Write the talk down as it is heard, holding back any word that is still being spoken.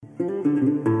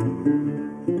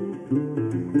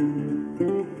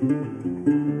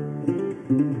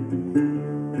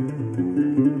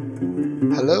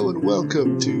Hello and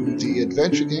welcome to the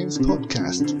Adventure Games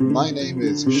podcast. My name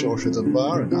is Shorter Than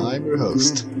Bar and I'm your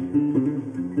host.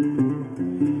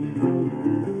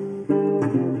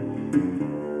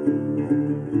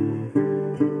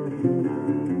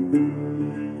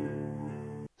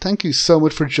 Thank you so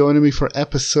much for joining me for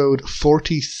episode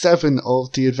 47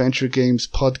 of the Adventure Games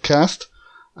podcast.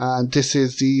 And this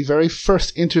is the very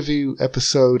first interview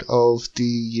episode of the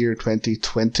year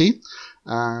 2020.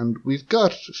 And we've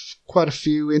got quite a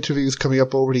few interviews coming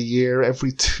up over the year,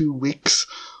 every 2 weeks,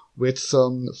 with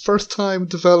some first-time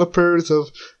developers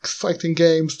of exciting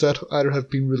games that either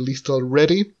have been released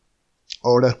already,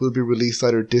 or that will be released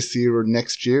either this year or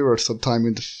next year, or sometime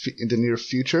in the near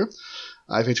future.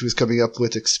 I have interviews coming up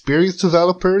with experienced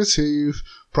developers who you've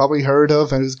probably heard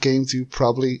of and whose games you've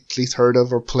probably at least heard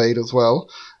of or played as well.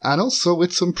 And also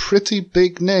with some pretty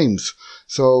big names.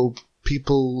 So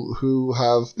people who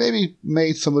have maybe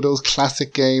made some of those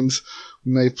classic games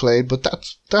we may have played, but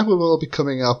that will all be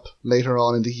coming up later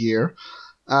on in the year.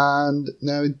 And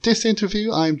now in this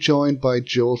interview, I'm joined by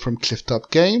Joel from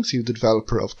Clifftop Games. He's the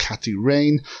developer of Cathy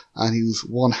Rain, and he was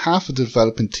one half of the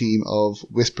development team of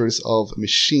Whispers of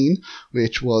Machine,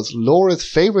 which was Laura's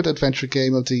favourite adventure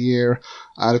game of the year,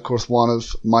 and of course one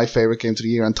of my favourite games of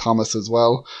the year, and Thomas as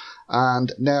well.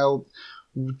 And now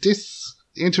this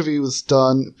interview was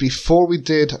done before we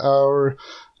did our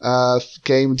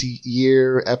Game of the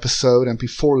Year episode and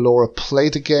before Laura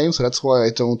played the game, so that's why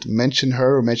I don't mention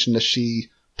her or mention that she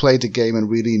played the game and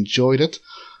really enjoyed it.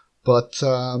 But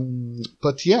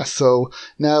yeah, so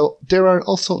now there are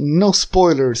also no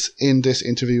spoilers in this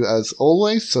interview as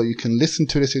always, so you can listen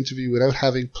to this interview without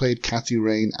having played Cathy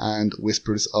Rain and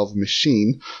Whispers of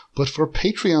Machine. But for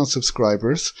Patreon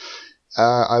subscribers,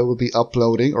 I will be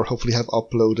uploading, or hopefully have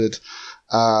uploaded,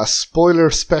 a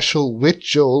spoiler special with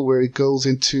Joel where he goes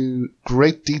into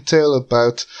great detail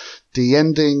about the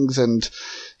endings and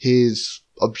his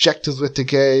objectives with the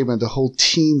game and the whole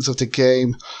themes of the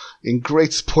game in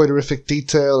great spoilerific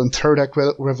detail and third act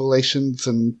revelations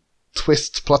and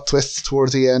plot twists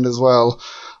towards the end as well.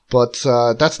 But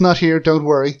that's not here, don't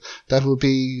worry. That will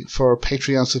be for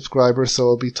Patreon subscribers, so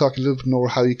I'll be talking a little bit more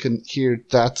how you can hear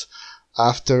that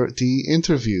after the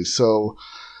interview. So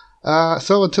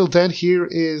until then, here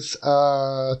is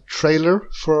a trailer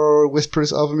for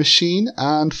Whispers of a Machine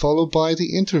and followed by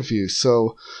the interview.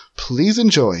 So please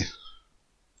enjoy.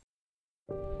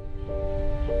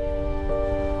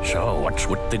 So, what's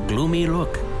with the gloomy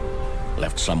look?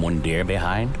 Left someone dear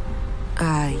behind?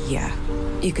 Yeah.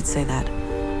 You could say that.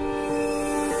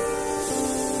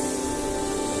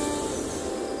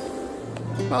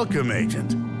 Welcome,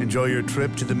 Agent. Enjoy your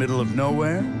trip to the middle of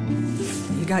nowhere?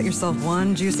 You got yourself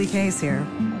one juicy case here.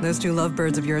 Those two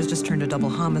lovebirds of yours just turned a double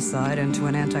homicide into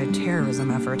an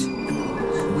anti-terrorism effort.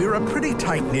 We're a pretty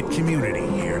tight-knit community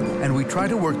here, and we try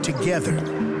to work together.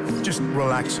 Just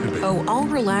relax a bit. Oh, I'll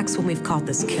relax when we've caught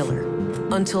this killer.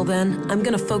 Until then, I'm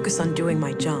gonna focus on doing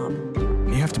my job.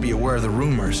 You have to be aware of the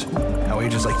rumors. How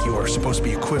agents like you are supposed to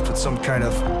be equipped with some kind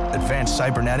of advanced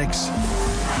cybernetics.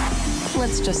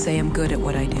 Let's just say I'm good at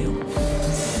what I do.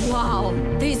 Wow,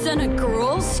 they sent a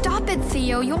girl? Stop it,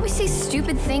 Theo. You always say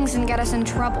stupid things and get us in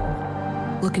trouble.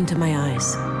 Look into my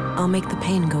eyes. I'll make the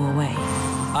pain go away.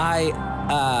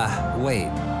 Wait.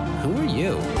 Who are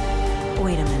you?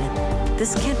 Wait a minute.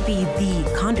 This can't be the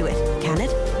Conduit, can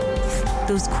it?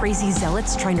 Those crazy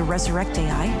zealots trying to resurrect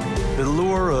AI? The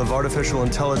lure of artificial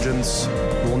intelligence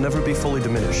will never be fully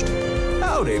diminished.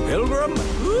 Howdy, Pilgrim.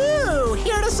 Woo!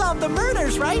 Here to solve the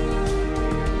murders, right?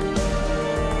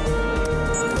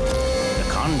 The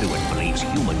Conduit believes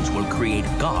humans will create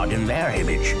God in their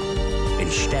image,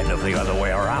 instead of the other way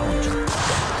around.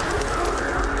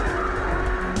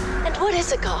 And what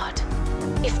is a god,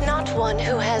 if not one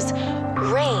who has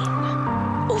reign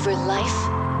over life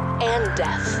and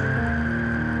death?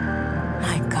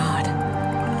 My God.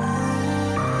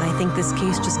 I think this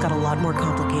case just got a lot more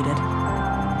complicated.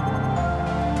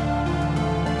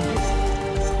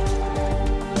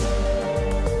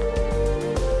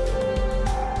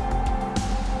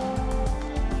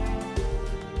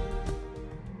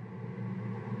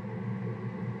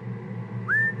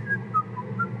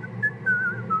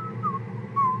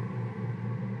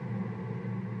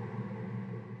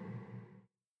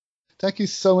 Thank you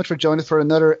so much for joining us for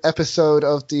another episode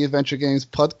of the Adventure Games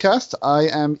podcast. I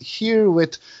am here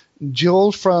with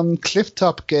Joel from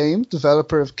Clifftop Games,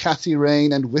 developer of Cathy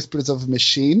Rain and Whispers of a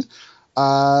Machine.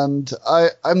 And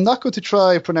I'm not going to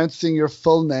try pronouncing your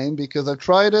full name because I've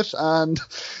tried it, and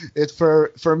it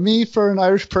for me, for an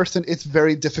Irish person, it's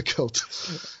very difficult.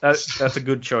 That's a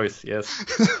good choice, yes.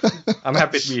 I'm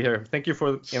happy to be here. Thank you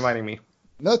for inviting me.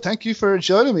 No, thank you for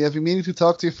joining me. I've been meaning to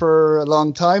talk to you for a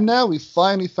long time now. We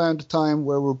finally found a time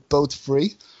where we're both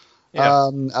free. Yeah.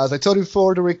 As I told you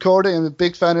before the recording, I'm a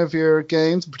big fan of your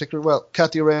games, in particular, well,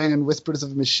 Cathy Rain and Whispers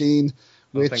of a Machine,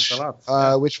 thanks a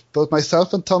lot. which both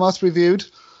myself and Thomas reviewed,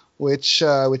 which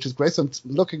is great. So I'm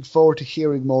looking forward to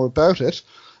hearing more about it.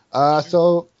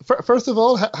 So first of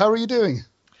all, how are you doing?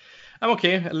 I'm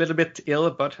okay, a little bit ill,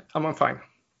 but I'm fine.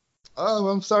 Oh,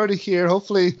 I'm sorry to hear.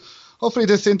 Hopefully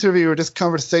this interview or this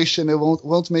conversation, it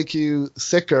won't make you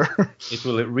sicker. It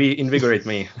will reinvigorate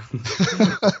me.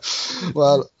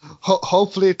 Well,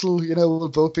 hopefully we'll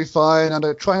both be fine, and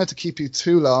I try not to keep you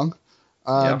too long,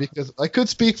 because I could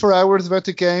speak for hours about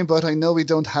the game, but I know we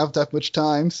don't have that much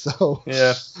time. So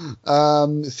yeah.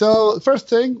 So first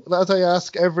thing, as I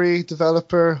ask every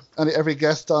developer and every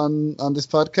guest on this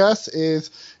podcast, is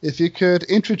if you could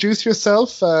introduce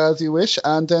yourself as you wish,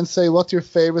 and then say what your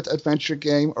favorite adventure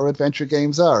game or adventure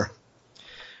games are.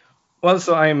 Well,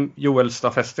 so I'm Joel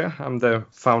Stafeste. I'm the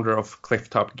founder of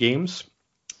Clifftop Games.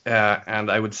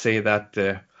 And I would say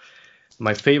that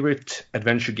my favorite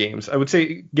adventure games, I would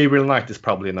say Gabriel Knight is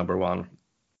probably number one,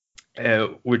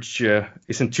 which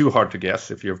isn't too hard to guess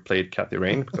if you've played Cathy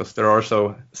Rain, because there are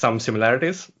also some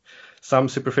similarities, some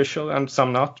superficial and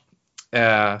some not.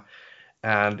 And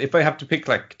if I have to pick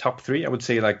like top three, I would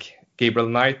say like Gabriel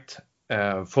Knight,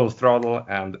 Full Throttle,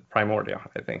 and Primordia,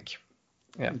 I think.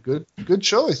 Yeah. Good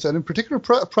choice. And in particular,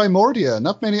 Primordia.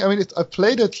 Not many. I mean, I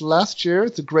played it last year.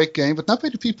 It's a great game, but not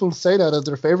many people say that as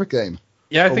their favorite game.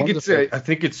 Yeah, I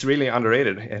think it's really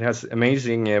underrated. It has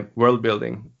amazing world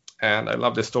building, and I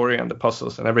love the story and the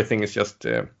puzzles, and everything is just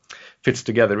fits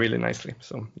together really nicely.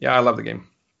 So yeah, I love the game.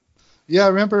 Yeah, I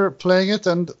remember playing it,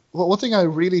 and one thing I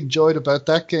really enjoyed about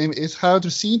that game is how there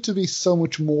seemed to be so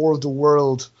much more of the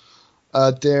world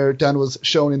there than was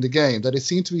shown in the game. That it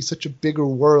seemed to be such a bigger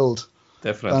world.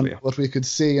 Definitely. And what we could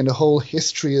see, and the whole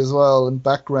history as well and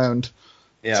background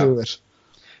to it.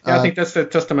 Yeah, I think that's a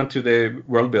testament to the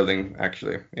world building,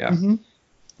 actually. Yeah. Mm-hmm.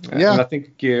 And I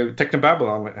think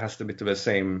Technobabylon has a bit of the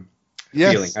same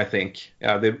feeling, I think.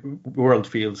 Yeah, the world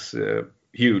feels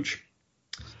huge.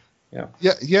 Yeah.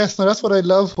 Yes. No, that's what I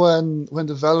love when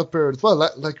developers, well,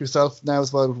 like yourself now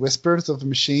as well with Whispers of a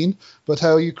Machine, but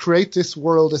how you create this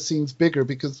world that seems bigger,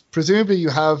 because presumably you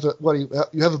have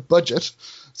you have a budget,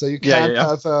 so you can't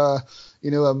have a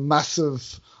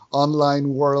massive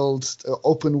online world,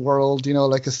 open world,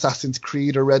 like Assassin's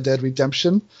Creed or Red Dead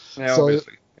Redemption. Yeah, so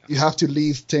obviously. You have to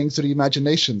leave things to the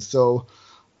imagination. So,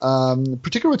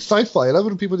 particularly with sci-fi, I love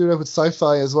when people do that with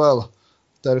sci-fi as well,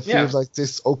 that it feels like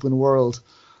this open world.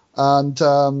 And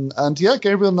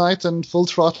Gabriel Knight and Full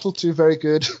Throttle, two very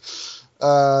good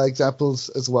examples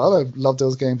as well. I love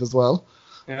those games as well.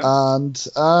 Yeah. And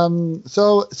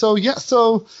so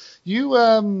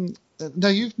you now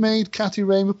you've made Cathy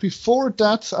Rain, but before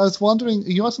that, I was wondering,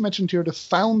 you also mentioned you're the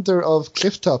founder of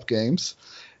Clifftop Games,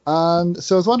 and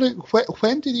so I was wondering,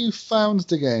 when did you found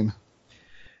the game?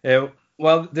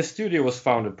 Well, the studio was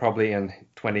founded probably in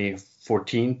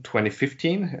 2014,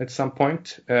 2015 at some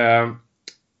point.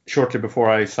 Shortly before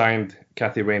I signed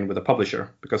Cathy Rain with a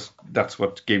publisher, because that's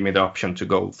what gave me the option to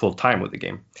go full time with the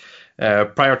game.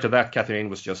 Prior to that, Cathy Rain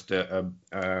was just a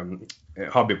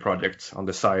hobby project on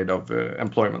the side of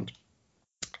employment.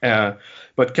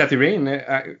 But Cathy Rain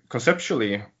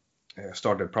conceptually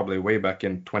started probably way back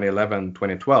in 2011,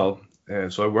 2012.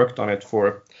 So I worked on it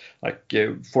for like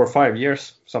 4 or 5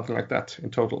 years, something like that in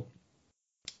total.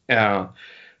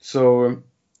 So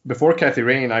before Cathy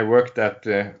Rain, I worked at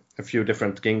a few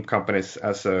different game companies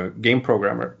as a game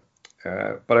programmer,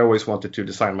 but I always wanted to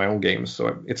design my own games.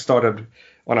 So it started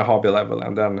on a hobby level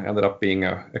and then ended up being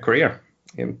a career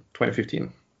in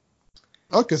 2015.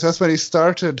 Okay, so that's when you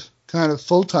started kind of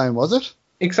full-time, was it?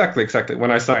 Exactly.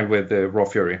 When I signed with Raw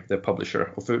Fury, the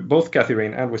publisher of both Cathy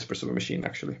Rain and Whispers of a Machine,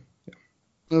 actually. Yeah.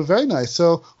 Oh, very nice.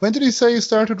 So when did you say you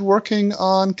started working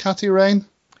on Cathy Rain?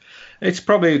 It's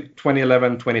probably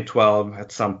 2011, 2012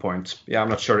 at some point. Yeah, I'm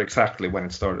not sure exactly when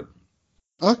it started.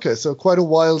 Okay, so quite a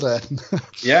while then.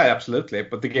 Yeah, absolutely.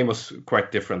 But the game was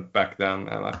quite different back then.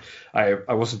 And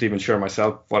I wasn't even sure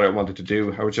myself what I wanted to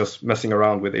do. I was just messing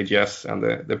around with AGS, and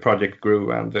the project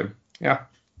grew. And yeah.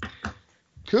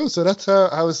 Cool. So that's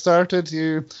how it started.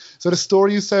 So the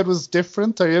story you said was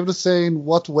different. Are you able to say in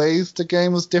what ways the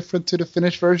game was different to the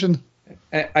finished version?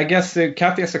 I guess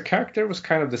Cathy as a character was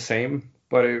kind of the same,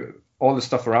 but all the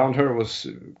stuff around her was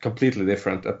completely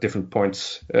different at different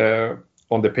points.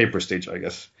 on the paper stage, I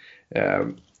guess.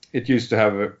 It used to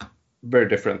have very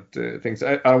different things.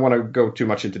 I don't want to go too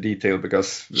much into detail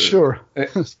because sure,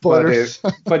 spoilers.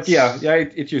 But yeah,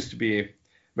 it used to be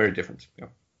very different. Yeah.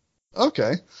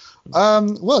 Okay.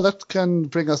 Well, that can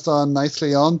bring us on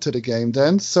nicely on to the game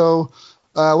then. So,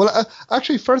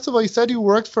 actually, first of all, you said you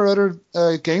worked for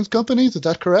other games companies. Is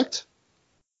that correct?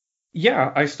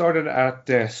 Yeah, I started at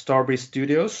Starbreeze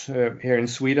Studios here in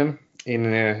Sweden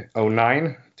in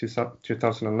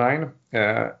 2009,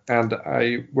 and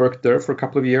I worked there for a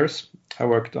couple of years. I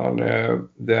worked on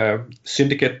the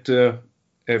Syndicate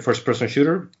first-person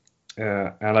shooter,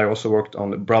 and I also worked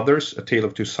on Brothers: A Tale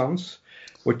of Two Sons,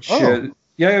 which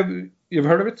you've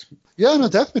heard of it? Yeah, no,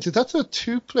 definitely. That's a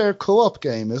 2-player co-op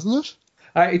game, isn't it?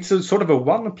 It's a sort of a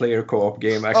 1-player co-op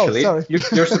game, actually. Oh, sorry.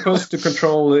 You're supposed to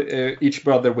control each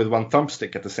brother with one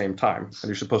thumbstick at the same time, and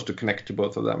you're supposed to connect to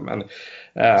both of them. And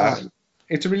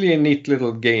it's really a neat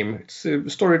little game. It's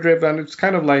story-driven. It's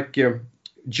kind of like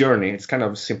Journey. It's kind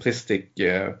of simplistic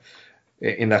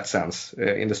in that sense,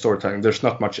 in the storytelling. There's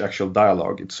not much actual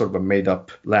dialogue. It's sort of a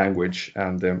made-up language.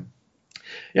 And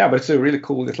but it's a really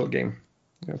cool little game.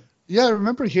 Yeah, I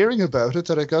remember hearing about it,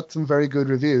 that it got some very good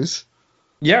reviews.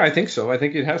 Yeah, I think so. I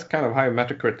think it has kind of high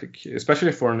Metacritic,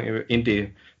 especially for an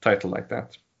indie title like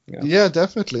that. Yeah,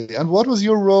 definitely. And what was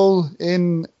your role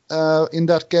in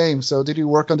that game? So did you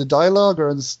work on the dialogue or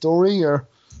on the story, or?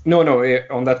 No.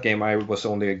 On that game, I was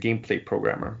only a gameplay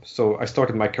programmer. So I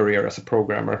started my career as a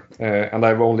programmer, and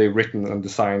I've only written and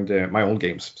designed my own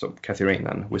games. So Cathy Rain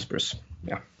and Whispers.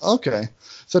 Yeah. Okay.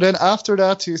 So then after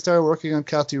that, you started working on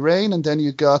Cathy Rain, and then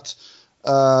you got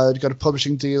a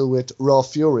publishing deal with Raw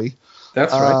Fury.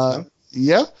 That's right.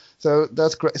 Yeah, so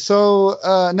that's great. So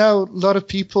now a lot of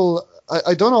people,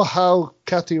 I don't know how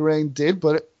Cathy Rain did,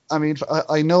 but I mean,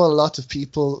 I know a lot of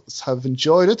people have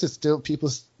enjoyed it. People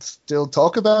still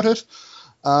talk about it,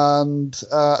 and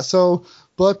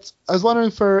but I was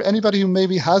wondering, for anybody who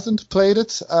maybe hasn't played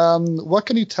it, what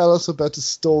can you tell us about the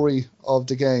story of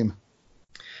the game?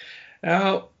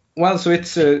 So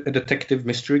it's a detective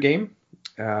mystery game.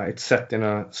 It's set in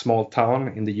a small town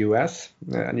in the US,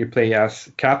 and you play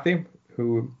as Cathy,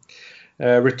 who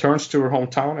returns to her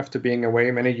hometown after being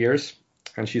away many years,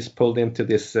 and she's pulled into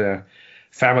this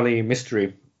family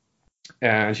mystery,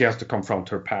 and she has to confront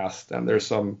her past, and there's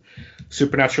some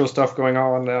supernatural stuff going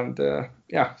on, and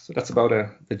so that's about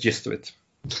the gist of it.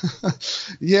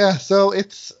 Yeah, so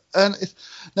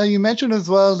now you mentioned as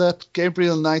well that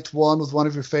Gabriel Knight 1 was one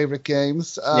of your favorite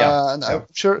games. And I'm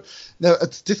sure now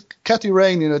this Cathy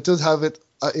Rain, it does have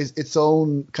its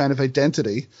own kind of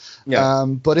identity. Yeah.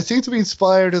 But it seems to be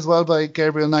inspired as well by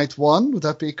Gabriel Knight 1. Would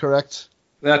that be correct?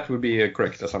 That would be a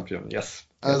correct assumption. Yes.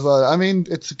 As well. I mean,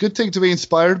 it's a good thing to be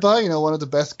inspired by. One of the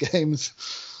best games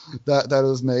that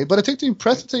was made. But I think the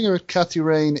impressive thing about Cathy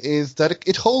Rain is that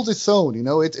it holds its own.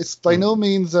 It's by no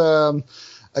means a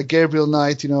Gabriel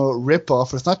Knight,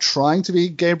 rip-off. It's not trying to be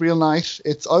Gabriel Knight.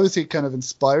 It's obviously kind of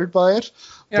inspired by it.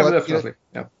 Yeah, but, definitely.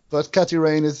 But Cathy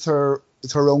Rain is her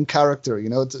own character.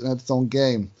 It's its own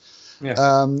game.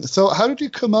 Yeah. So how did you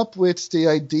come up with the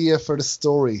idea for the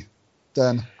story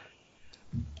then?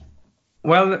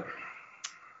 Well,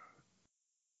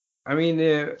 I mean,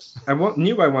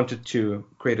 knew I wanted to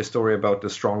create a story about a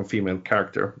strong female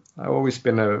character. I've always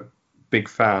been a big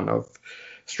fan of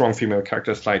strong female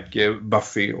characters like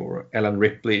Buffy or Ellen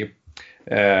Ripley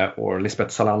or Lisbeth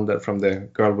Salander from the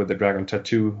Girl with the Dragon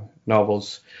Tattoo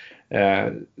novels.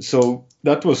 So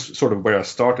that was sort of where I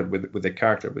started with the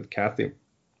character, with Cathy.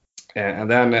 And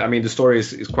then, I mean, the story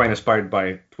is quite inspired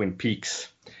by Twin Peaks,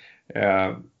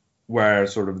 where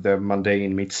sort of the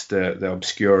mundane meets the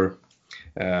obscure,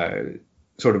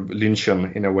 sort of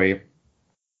Lynchian in a way.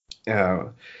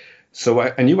 So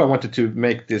I knew I wanted to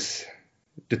make this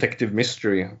detective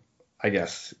mystery, I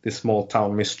guess, this small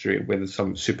town mystery with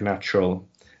some supernatural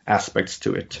aspects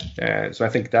to it. So I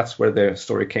think that's where the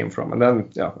story came from. And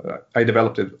then I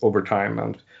developed it over time,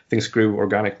 and things grew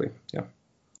organically. Yeah.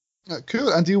 Cool.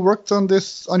 And you worked on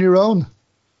this on your own?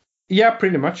 Yeah,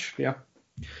 pretty much. Yeah.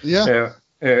 Yeah.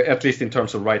 At least in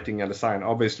terms of writing and design.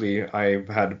 Obviously, I've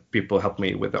had people help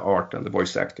me with the art and the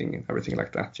voice acting and everything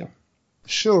like that. Yeah.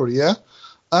 Sure. Yeah.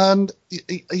 And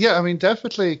yeah, I mean,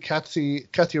 definitely Cathy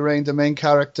Rain, the main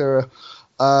character.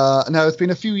 Now it's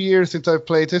been a few years since I've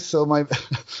played this, so I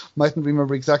mightn't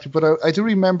remember exactly, but I do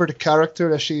remember the character,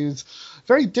 that she's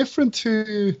very different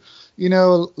to,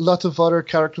 a lot of other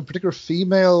characters, particular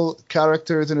female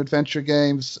characters in adventure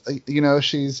games.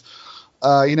 She's,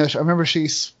 I remember she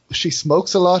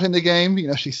smokes a lot in the game.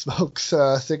 She smokes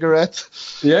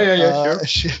cigarettes. Yeah, sure.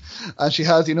 She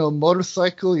has, a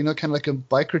motorcycle, kind of like a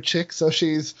biker chick. So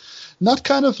she's Not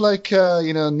kind of like,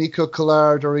 Nico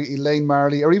Collard or Elaine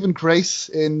Marley or even Grace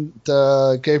in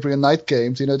the Gabriel Knight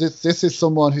games. This is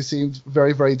someone who seems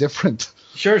very, very different.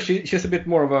 Sure, she's a bit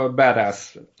more of a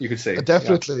badass, you could say.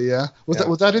 Definitely, yeah.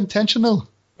 Was that intentional?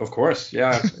 Of course,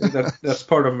 yeah. That's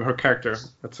part of her character.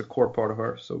 That's a core part of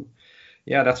her. So,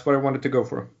 yeah, that's what I wanted to go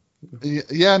for.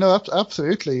 Yeah, no,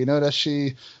 absolutely. That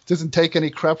she doesn't take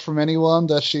any crap from anyone.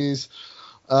 That she's,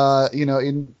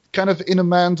 in a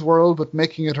man's world, but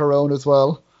making it her own as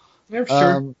well. Yeah,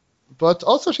 sure. But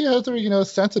also she has her,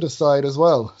 sensitive side as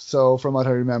well. So from what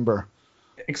I remember.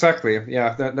 Exactly.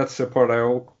 Yeah, that's the part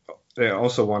I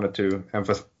also wanted to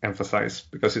emphasize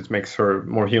because it makes her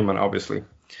more human, obviously.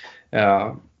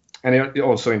 And it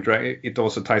also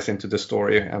ties into the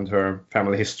story and her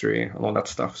family history and all that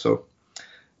stuff. So,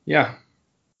 yeah.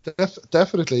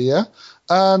 Definitely, yeah.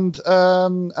 And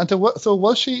so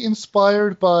was she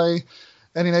inspired by?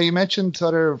 And you mentioned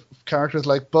other characters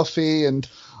like Buffy and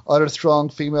other strong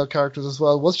female characters as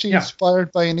well. Was she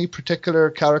inspired by any particular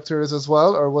characters as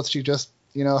well, or was she just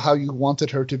how you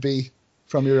wanted her to be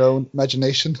from your own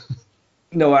imagination?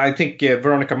 No, I think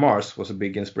Veronica Mars was a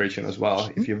big inspiration as well.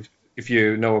 Mm-hmm. If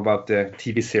you know about the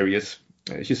TV series,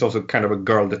 she's also kind of a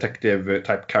girl detective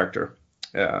type character.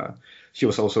 She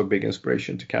was also a big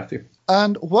inspiration to Kathy.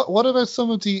 And what about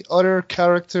some of the other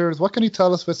characters? What can you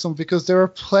tell us about some? Because there are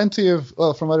plenty of,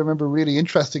 from what I remember, really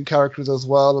interesting characters as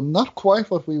well, and not quite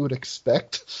what we would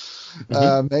expect,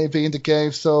 maybe in the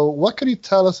game. So what can you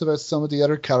tell us about some of the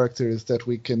other characters that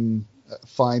we can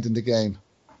find in the game?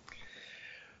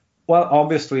 Well,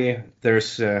 obviously,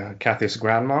 there's Kathy's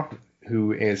grandma,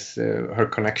 who is her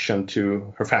connection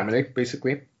to her family,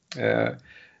 basically.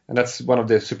 And that's one of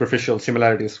the superficial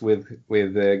similarities with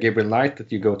Gabriel Knight,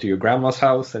 that you go to your grandma's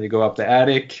house and you go up the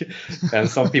attic and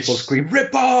some people scream,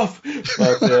 "Rip off!"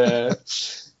 But the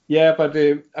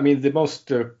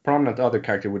most prominent other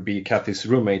character would be Kathy's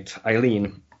roommate,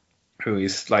 Eileen, who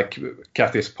is like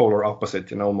Kathy's polar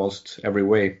opposite in almost every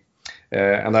way.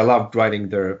 And I loved writing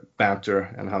their banter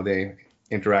and how they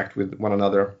interact with one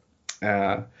another.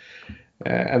 And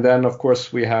then, of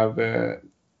course, we have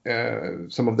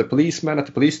some of the policemen at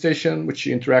the police station, which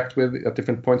you interact with at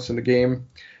different points in the game.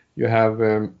 You have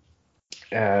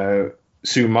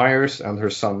Sue Myers and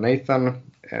her son Nathan,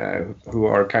 who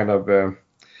are kind of, I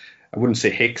wouldn't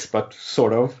say hicks, but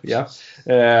sort of, yeah.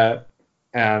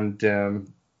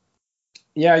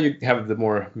 You have the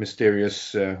more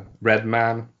mysterious Red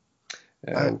Man,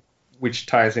 which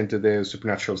ties into the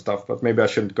supernatural stuff, but maybe I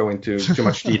shouldn't go into too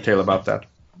much detail about that.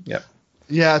 Yeah.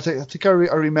 Yeah, I think I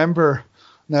remember.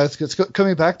 Now it's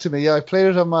coming back to me. Yeah, I played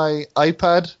it on my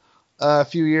iPad a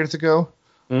few years ago,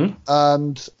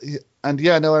 and I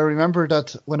remember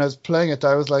that when I was playing it,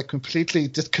 I was like completely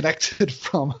disconnected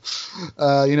from,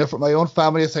 from my own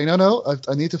family. Saying, no,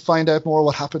 I need to find out more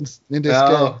what happens in this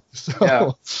game.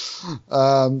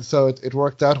 So it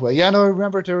worked that way. Yeah, no, I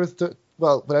remember there was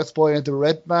without spoiling, the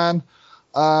Red Man,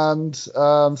 and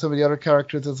some of the other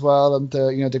characters as well, and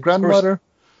the grandmother.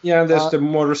 Yeah, and there's the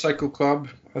motorcycle club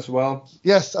as well.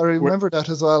 Yes, I remember that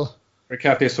as well. Where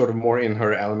Kathy is sort of more in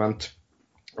her element,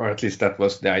 or at least that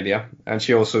was the idea. And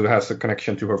she also has a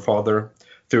connection to her father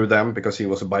through them because he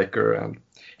was a biker and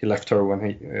he left her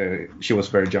when she was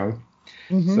very young.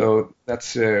 Mm-hmm. So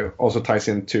that's also ties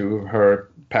into her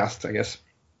past, I guess.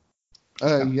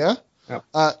 Yeah. No,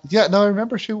 I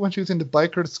remember when she was in the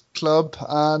bikers club,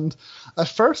 and at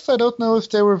first I don't know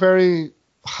if they were very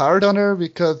hard on her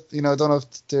because I don't know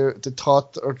if they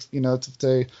thought or if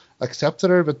they accepted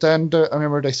her, but then I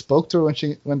remember they spoke to her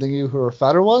when they knew who her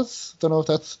father was. Don't know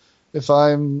if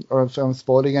I'm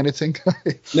spoiling anything.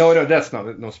 No, that's not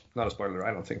a spoiler.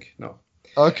 I don't think. No.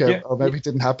 Okay, or maybe it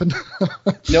didn't happen.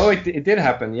 No, it did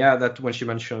happen. Yeah, that when she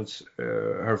mentions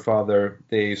her father,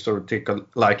 they sort of take a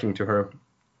liking to her.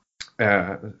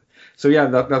 So yeah,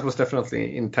 that was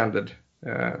definitely intended.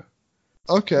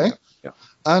 Okay. Yeah.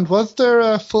 And was there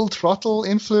a Full Throttle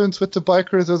influence with the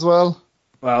bikers as well?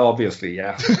 Well, obviously,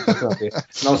 yeah. Definitely.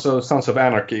 And also Sons of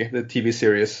Anarchy, the TV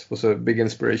series, was a big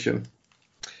inspiration.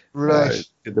 Right.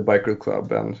 The biker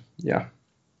club, and yeah.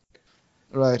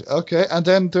 Right, okay. And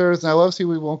then there's, now obviously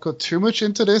we won't go too much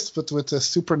into this, but with the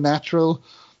supernatural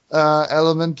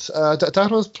element, that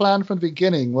was planned from the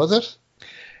beginning, was it?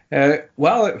 Not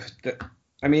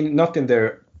in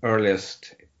their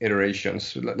earliest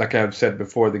iterations. Like I've said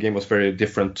before, the game was very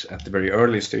different at the very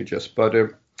early stages. But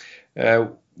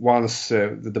once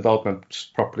the development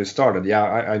properly started,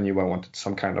 I knew I wanted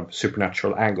some kind of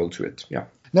supernatural angle to it. Yeah.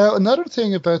 Now, another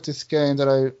thing about this game that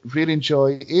I really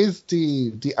enjoy is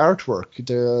the artwork,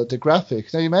 the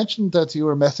graphics. Now, you mentioned that you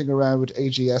were messing around with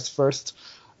AGS first.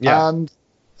 Yeah. And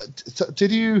how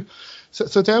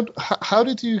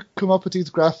did you come up with these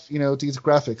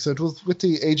graphics? So it was with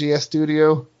the AGS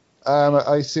Studio,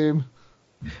 I assume.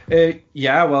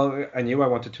 Yeah, well, I knew I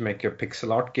wanted to make a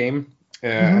pixel art game,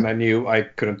 and I knew I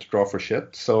couldn't draw for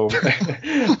shit. So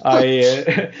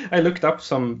I looked up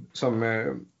some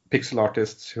pixel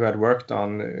artists who had worked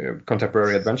on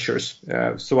contemporary adventures.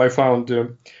 So I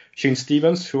found Shane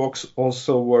Stevens, who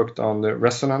also worked on the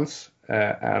Resonance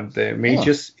and the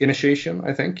Mage's Initiation,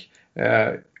 I think.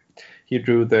 He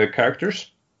drew the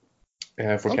characters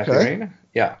for Cathy Rain.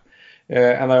 Yeah.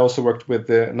 And I also worked with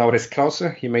Nauris Krause.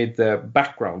 He made the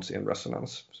backgrounds in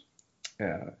Resonance.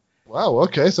 Wow,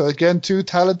 okay. So again, two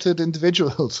talented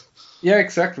individuals. Yeah,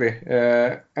 exactly.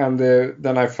 And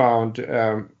then I found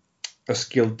a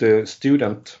skilled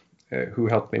student who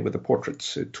helped me with the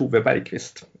portraits, Tove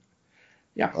Bergqvist.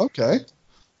 Yeah. Okay.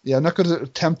 Yeah, I'm not going to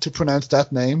attempt to pronounce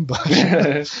that name, but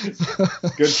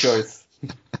good choice.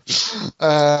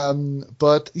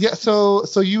 But yeah,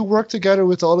 so you work together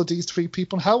with all of these three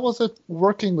people. How was it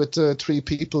working with the three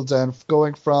people then,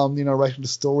 going from writing the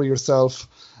story yourself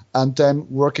and then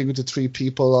working with the three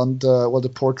people on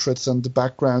the portraits and the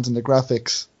backgrounds and the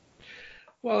graphics?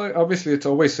 Well, obviously it's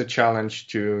always a challenge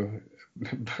to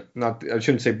I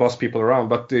shouldn't say boss people around,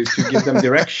 but to give them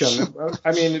direction.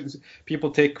 I mean,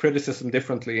 people take criticism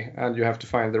differently, and you have to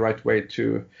find the right way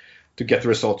to get the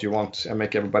result you want and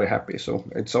make everybody happy. So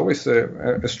it's always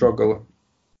a struggle.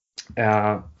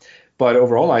 But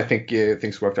overall, I think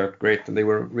things worked out great, and they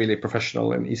were really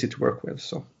professional and easy to work with.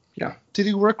 So yeah. Did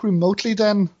you work remotely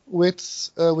then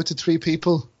with the three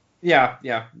people? Yeah.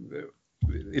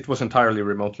 It was entirely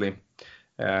remotely.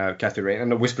 Cathy Rain and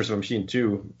the Whispers of a Machine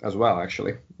too, as well.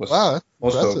 Actually, was also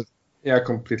impressive. Yeah,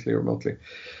 completely remotely.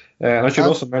 And I should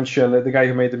also mention the guy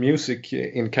who made the music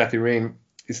in Cathy Rain.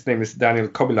 His name is Daniel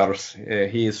Kobilars.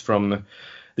 He is from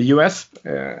the US,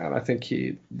 and I think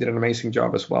he did an amazing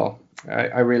job as well.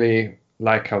 I really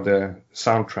like how the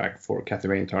soundtrack for Cathy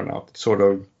Rain turned out. It's sort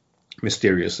of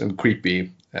mysterious and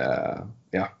creepy.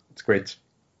 Yeah, it's great.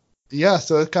 Yeah,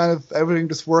 so it kind of everything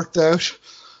just worked out.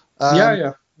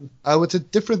 Yeah. With the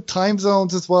different time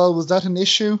zones as well, was that an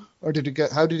issue, or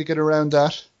how did you get around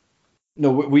that? No,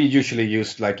 we usually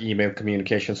used like email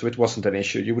communication, so it wasn't an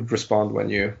issue. You would respond when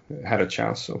you had a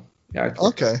chance. So yeah.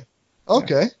 Okay,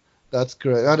 that's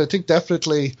great. And I think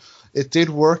definitely it did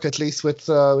work, at least with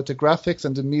the graphics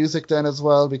and the music then as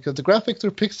well, because the graphics are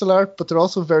pixel art, but they're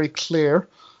also very clear.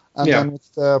 And then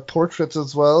with the portraits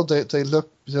as well, they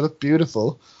look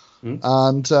beautiful.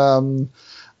 And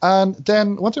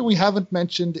then one thing we haven't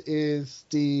mentioned is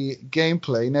the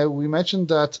gameplay. Now, we mentioned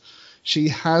that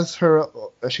she's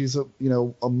a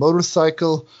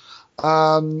motorcycle.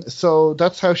 So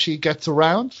that's how she gets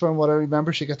around. From what I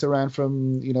remember, she gets around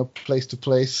from, place to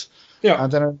place. Yeah.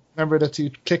 And then I remember that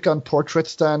you click on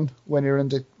portraits then when you're in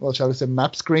the, shall we say,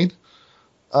 map screen.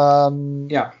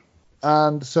 Yeah.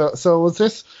 And so was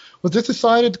this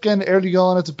decided again early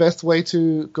on as the best way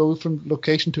to go from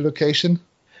location to location?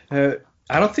 I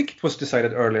don't think it was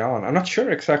decided early on. I'm not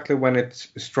sure exactly when it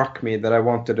struck me that I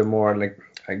wanted a more,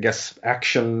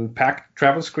 action-packed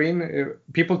travel screen.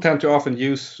 People tend to often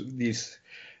use these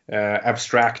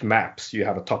abstract maps. You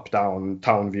have a top-down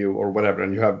town view or whatever,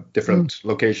 and you have different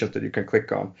locations that you can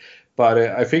click on. But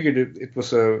I figured it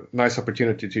was a nice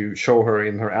opportunity to show her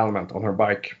in her element on her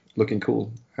bike, looking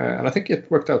cool. And I think it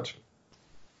worked out.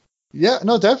 Yeah,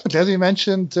 no, definitely. As you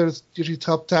mentioned, there's usually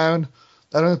top-down.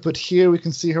 I don't know, but here we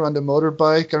can see her on the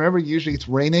motorbike. I remember usually it's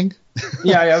raining.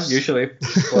 Yeah, usually.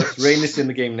 Well, rain is in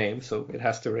the game name, so it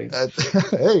has to rain.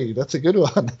 Hey, that's a good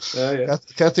one. Yeah.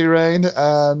 Cathy Rain,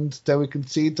 and then we can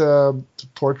see the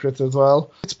portraits as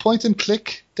well. It's point and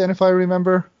click, then, if I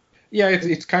remember. Yeah,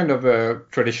 it's kind of a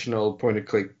traditional point and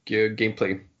click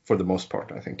gameplay for the most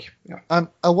part, I think. Yeah. And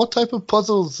what type of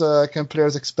puzzles can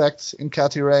players expect in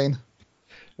Cathy Rain?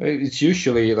 It's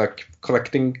usually like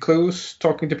collecting clues,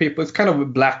 talking to people. It's kind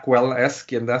of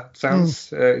Blackwell-esque in that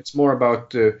sense. It's more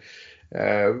about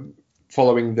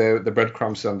following the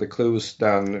breadcrumbs and the clues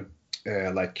than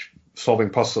like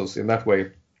solving puzzles in that way.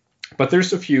 But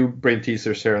there's a few brain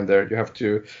teasers here and there. You have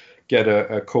to get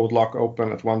a code lock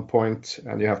open at one point,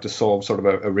 and you have to solve sort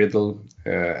of a riddle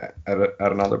at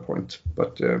another point.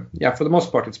 But yeah, for the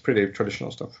most part, it's pretty traditional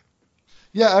stuff.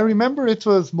 Yeah, I remember it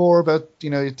was more about,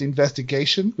 the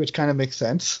investigation, which kind of makes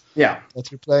sense. Yeah. That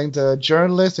you're playing the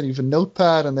journalist and you have a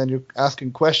notepad and then you're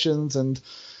asking questions and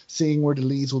seeing where the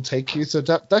leads will take you. So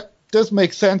that does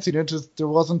make sense. There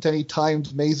wasn't any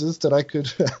timed mazes that I could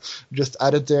just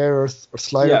added there or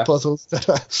slider puzzles that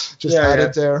I just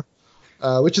added there,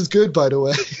 which is good, by the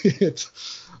way.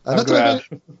 Not that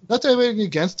I'm anything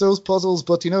against those puzzles,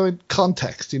 but in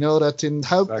context, that in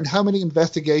how many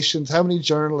investigations, how many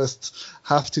journalists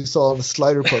have to solve a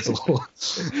slider puzzle.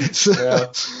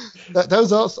 That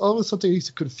was always something that used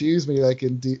to confuse me, like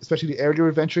especially the earlier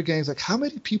adventure games. Like, how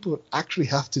many people would actually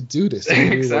have to do this?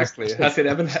 Exactly. Has it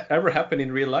ever happened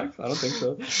in real life? I don't think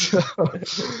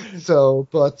so.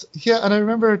 But yeah, and I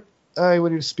remember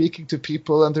when you're speaking to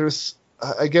people, and there's,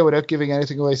 again, without giving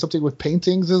anything away, something with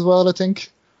paintings as well, I think.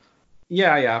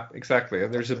 Yeah, exactly.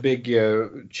 There's a big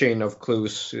chain of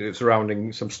clues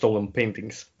surrounding some stolen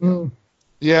paintings.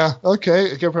 Yeah,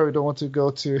 okay. I probably don't want to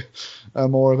go to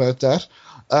more about that.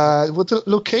 Was the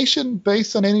location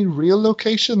based on any real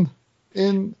location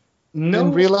in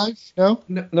real life?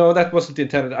 No, that wasn't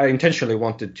intended. I intentionally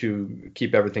wanted to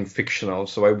keep everything fictional,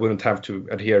 so I wouldn't have to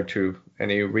adhere to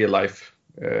any real life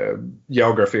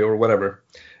geography or whatever.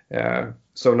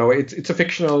 So no, it's a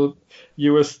fictional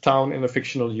U.S. town in a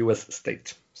fictional U.S.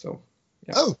 state. So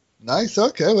yeah. Oh, nice.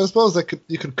 Okay, well, I suppose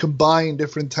you could combine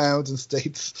different towns and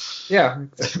states. Yeah,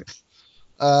 exactly.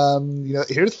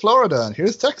 Here's Florida, and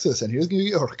here's Texas, and here's New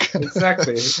York.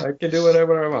 Exactly. I can do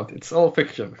whatever I want. It's all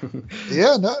fiction.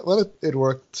 Yeah, no, well, it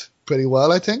worked pretty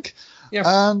well, I think. Yeah.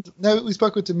 And now we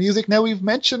spoke with the music. Now we've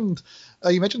mentioned,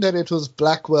 you mentioned that it was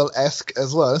Blackwell-esque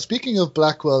as well. And speaking of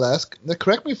Blackwell-esque, now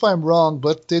correct me if I'm wrong,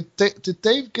 but did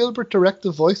Dave Gilbert direct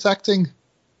the voice acting?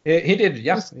 He did,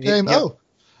 yeah.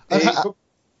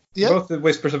 Both the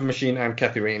Whispers of a Machine and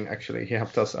Kathy Rain, actually. He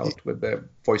helped us out with the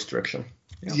voice direction.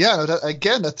 Yeah,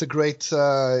 that's a great,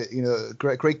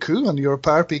 great coup on your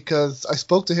part, because I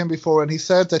spoke to him before and he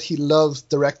said that he loves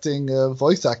directing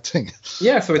voice acting.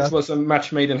 Yeah, so it was a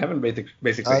match made in heaven,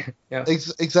 basically. Yeah.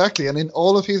 Exactly, and in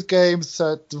all of his games,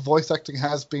 the voice acting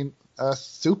has been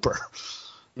super.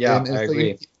 Yeah, I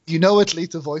agree. At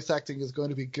least the voice acting is going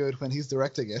to be good when he's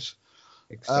directing it.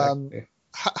 Exactly.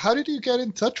 How did you get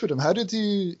in touch with him? How did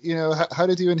you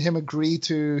and him agree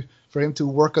for him to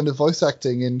work on the voice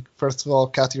acting in, first of all,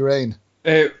 Kathy Rain?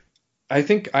 I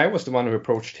think I was the one who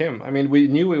approached him. I mean, we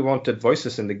knew we wanted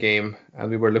voices in the game, and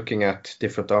we were looking at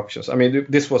different options. I mean,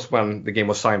 this was when the game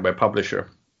was signed by a publisher.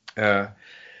 And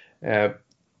I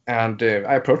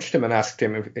approached him and asked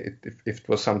him if it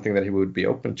was something that he would be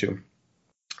open to.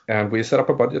 And we set up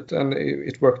a budget, and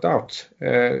it worked out.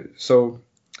 I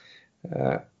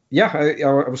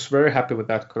was very happy with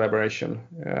that collaboration,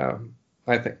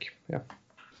 I think, yeah.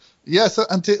 Yeah, so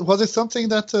and was it something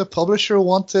that the publisher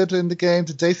wanted in the game?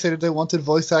 Did they say that they wanted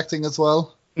voice acting as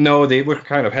well? No, they were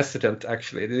kind of hesitant,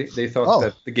 actually. They thought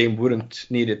that the game wouldn't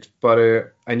need it.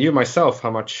 But I knew myself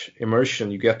how much immersion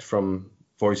you get from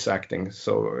voice acting,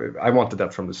 so I wanted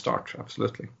that from the start,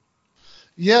 absolutely.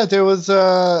 Yeah, there was, there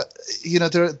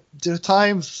are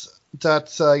times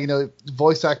that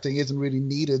voice acting isn't really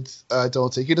needed. I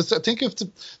don't think. I think if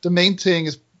the main thing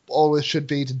always should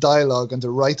be the dialogue and the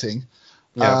writing.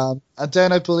 Yeah. And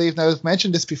then I believe, now I've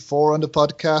mentioned this before on the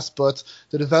podcast, but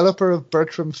the developer of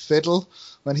Bertram Fiddle,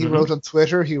 when he wrote on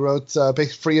Twitter, he wrote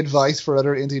free advice for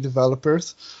other indie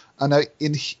developers, and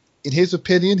in his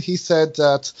opinion, he said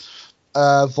that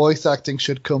voice acting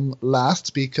should come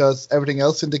last because everything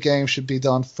else in the game should be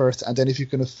done first, and then if you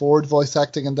can afford voice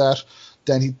acting in that,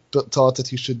 then he thought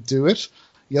that you should do it.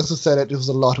 He also said that it was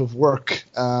a lot of work.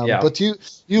 But you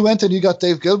went and you got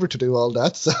Dave Gilbert to do all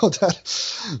that. So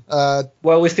that.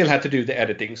 Well, we still had to do the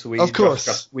editing. So we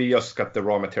just got the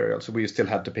raw material. So we still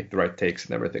had to pick the right takes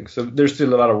and everything. So there's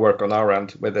still a lot of work on our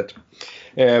end with it.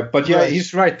 But yeah,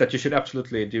 he's right that you should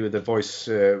absolutely do the voice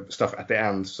stuff at the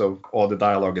end. So all the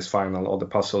dialogue is final. All the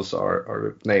puzzles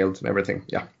are nailed and everything.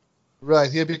 Yeah.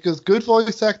 Right, yeah, because good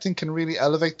voice acting can really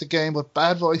elevate the game, but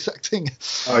bad voice acting...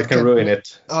 it can ruin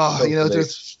it. Totally.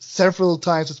 There's several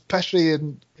times, especially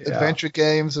in adventure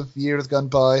games of years gone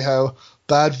by, how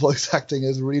bad voice acting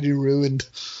has really ruined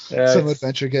some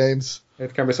adventure games.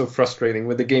 It can be so frustrating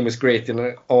when the game is great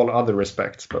in all other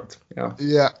respects, but yeah.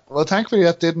 Yeah, well, thankfully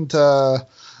that didn't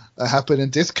happen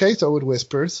in this case, or with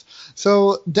Whispers.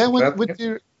 So then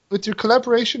with your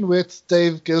collaboration with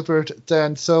Dave Gilbert,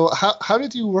 then, so how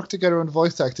did you work together on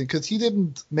voice acting? Because he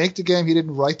didn't make the game, he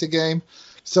didn't write the game.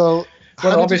 So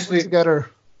how did you work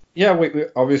together? Yeah, we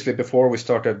obviously before we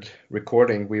started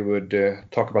recording, we would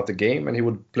talk about the game, and he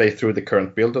would play through the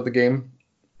current build of the game,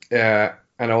 and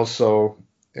also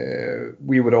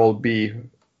we would all be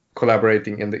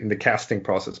collaborating in the casting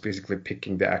process, basically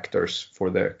picking the actors for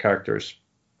the characters.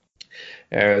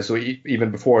 So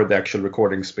even before the actual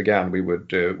recordings began, we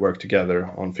would work together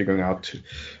on figuring out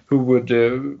who would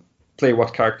play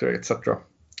what character, etc.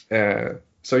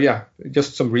 So yeah,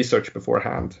 just some research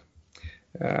beforehand.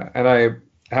 And I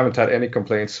haven't had any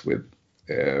complaints with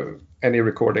any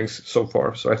recordings so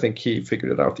far. So I think he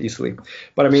figured it out easily.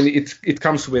 But I mean, it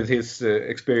comes with his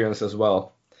experience as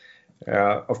well.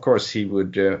 Of course, he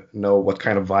would know what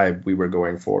kind of vibe we were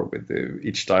going for with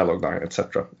each dialogue line,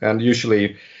 etc. And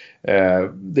usually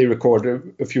they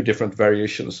record a few different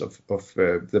variations of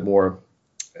the more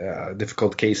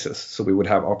difficult cases. So we would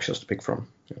have options to pick from.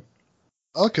 Yeah.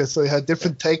 Okay, so you had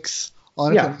different takes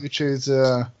on it, and you choose,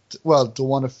 the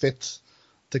one that fits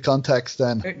the context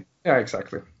then. Yeah,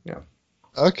 exactly. Yeah.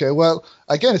 Okay, well,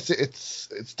 again,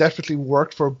 it's definitely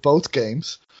worked for both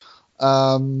games,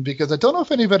 because I don't know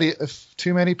if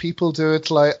too many people do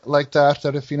it like that.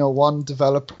 That if one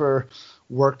developer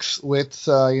works with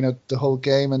the whole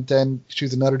game and then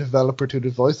choose another developer to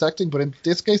do voice acting, but in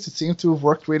this case, it seems to have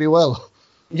worked really well.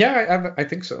 Yeah, I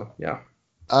think so. Yeah.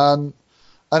 And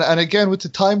again, with the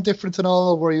time difference and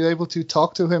all, were you able to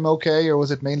talk to him okay, or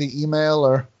was it mainly email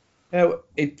or?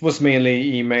 It was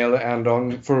mainly email,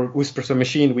 and for Whispers of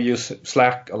Machine we use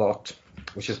Slack a lot,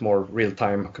 which is more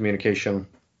real-time communication.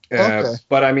 Okay.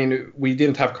 But I mean, we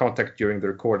didn't have contact during the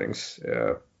recordings.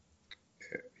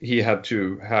 He had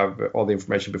to have all the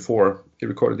information before he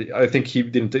recorded it. I think he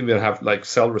didn't even have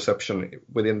cell reception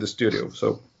within the studio.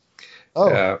 So,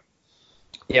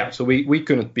 so we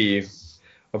couldn't be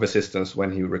of assistance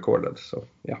when he recorded. So,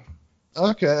 yeah.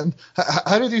 Okay, and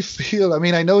how did you feel? I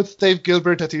mean, I know it's Dave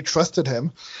Gilbert that you trusted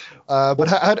him, but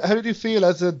how did you feel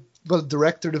as a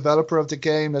director, developer of the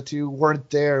game that you weren't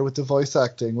there with the voice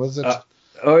acting? Was it?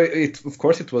 Of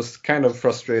course, it was kind of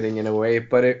frustrating in a way,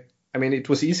 but it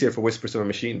was easier for Whispers of a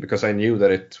Machine because I knew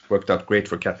that it worked out great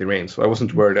for Kathy Rain, so I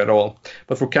wasn't worried at all.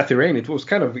 But for Kathy Rain, it was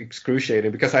kind of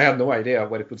excruciating because I had no idea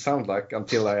what it would sound like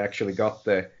until I actually got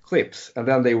the clips, and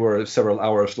then they were several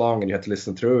hours long, and you had to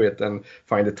listen through it and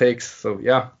find the takes. So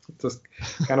yeah, it was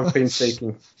kind of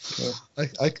painstaking.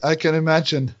 I can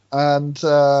imagine. And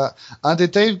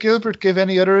did Dave Gilbert give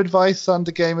any other advice on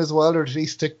the game as well, or did he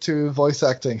stick to voice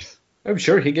acting? I'm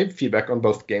sure he gave feedback on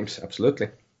both games. Absolutely,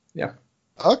 yeah.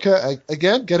 Okay,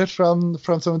 again, get it from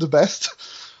some of the best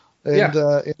in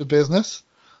the business,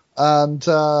 and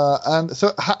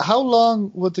so how long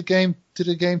did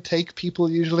the game take people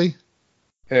usually?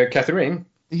 Kathy Rain?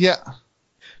 Yeah.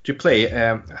 To play,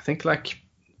 I think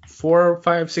 4,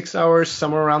 5, 6 hours,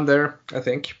 somewhere around there. I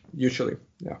think usually.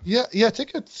 Yeah. Yeah. I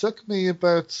think it took me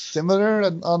about similar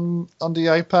on the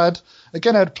iPad.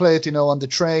 Again, I'd play it, on the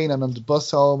train and on the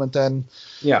bus home, and then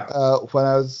when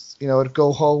I was, I'd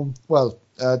go home. Well.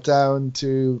 Down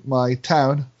to my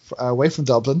town away from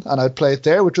Dublin, and I'd play it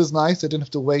there, which was nice. I didn't have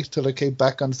to wait till I came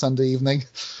back on Sunday evening.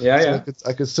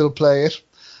 I could still play it.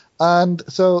 And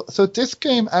so this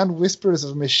game and Whispers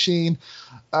of a Machine,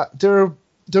 they're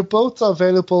both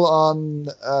available on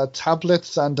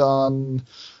tablets and on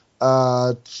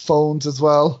phones as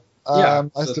well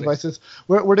as devices.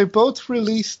 Were they both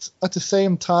released at the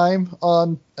same time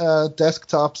on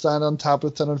desktops and on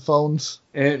tablets and on phones?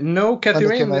 No,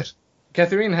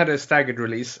 Kathy Rain had a staggered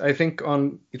release. I think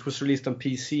it was released on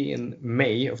PC in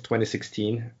May of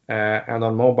 2016 and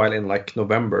on mobile in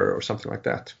November or something like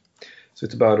that. So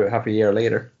it's about half a year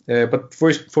later. But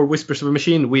for Whispers of a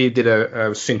Machine, we did a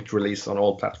synced release on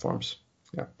all platforms.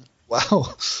 Yeah.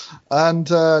 Wow. And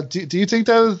do you think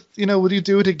that was, would you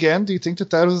do it again? Do you think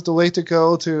that was the way to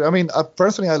go to? I mean,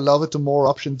 personally, I love it. The more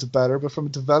options, the better. But from a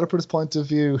developer's point of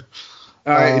view,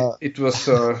 it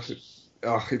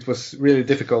was really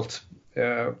difficult.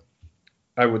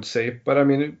 I would say, but I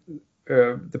mean,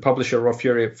 the publisher Raw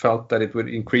Fury felt that it would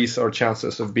increase our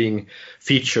chances of being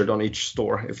featured on each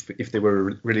store if they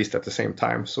were released at the same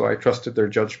time. So I trusted their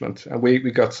judgment, and we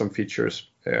got some features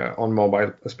on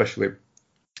mobile, especially.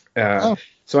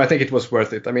 So I think it was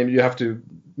worth it. I mean, you have to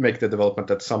make the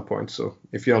development at some point. So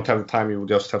if you don't have the time, you will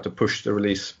just have to push the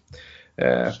release.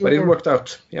 Sure. But it worked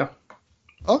out. Yeah.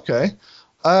 Okay.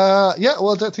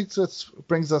 Well, I think that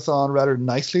brings us on rather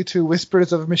nicely to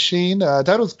Whispers of a Machine.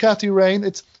 That was Kathy Rain.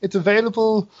 It's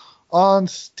available on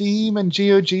Steam and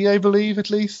GOG, I believe,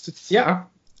 at least.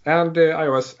 And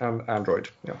iOS and Android.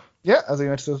 Yeah, as I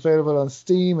mentioned, it's available on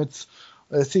Steam. It's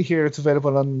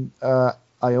available on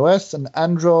iOS and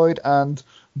Android and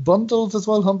bundles as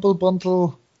well. Humble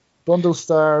Bundle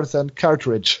Stars and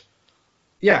Cartridge.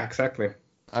 Yeah, exactly.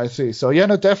 I see. So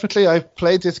definitely. I've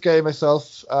played this game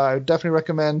myself. I definitely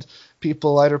recommend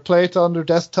people either play it on their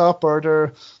desktop or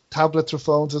their tablets or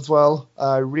phones as well.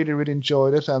 I really, really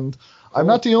enjoyed it, and I'm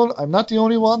not the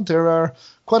only one. There are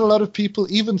quite a lot of people,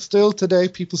 even still today,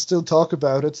 people still talk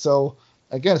about it. So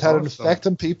again, it had an effect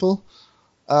on people.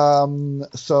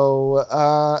 So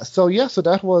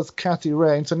that was Kathy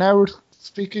Rain. So now we're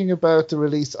speaking about the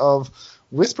release of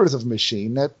Whispers of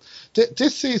Machine. Now,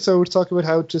 so we're talking about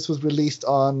how this was released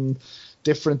on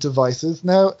different devices.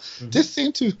 Now, this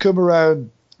seemed to come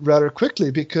around rather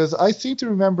quickly, because I seem to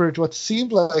remember what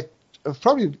seemed like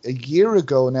probably a year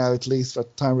ago now, at least at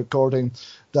the time of recording,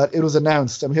 that it was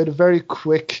announced. And we had a very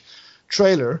quick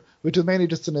trailer, which was mainly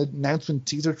just an announcement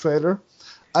teaser trailer.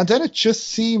 And then it just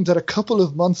seemed that a couple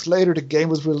of months later the game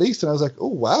was released, and I was like, oh,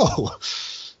 wow.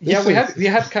 Yeah, we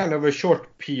had kind of a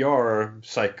short PR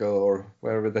cycle, or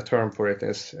whatever the term for it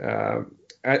is.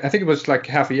 I think it was like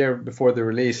half a year before the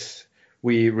release,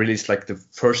 we released like the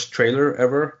first trailer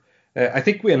ever. I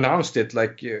think we announced it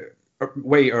like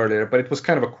way earlier, but it was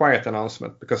kind of a quiet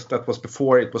announcement, because that was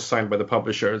before it was signed by the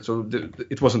publisher. So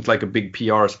it wasn't like a big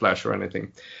PR splash or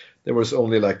anything. There was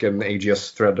only like an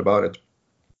AGS thread about it.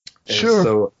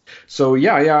 Sure. So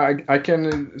yeah, I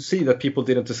can see that people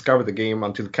didn't discover the game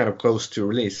until kind of close to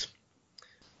release.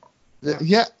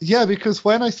 Yeah, because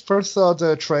when I first saw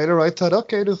the trailer, I thought,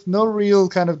 okay, there's no real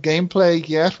kind of gameplay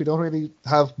yet. We don't really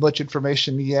have much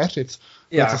information yet. It's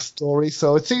a story,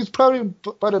 so it seems probably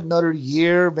about another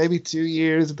year, maybe 2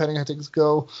 years, depending how things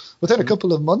go. Within a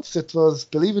couple of months, I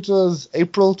believe it was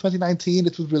April 2019,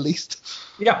 it was released.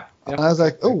 Yeah. And I was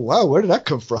like, oh wow, where did that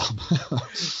come from?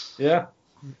 Yeah.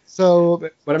 So,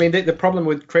 but I mean, the problem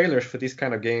with trailers for these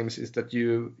kind of games is that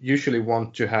you usually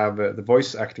want to have the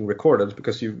voice acting recorded,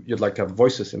 because you'd like to have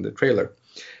voices in the trailer.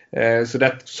 So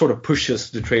that sort of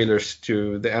pushes the trailers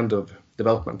to the end of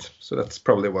development. So that's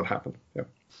probably what happened.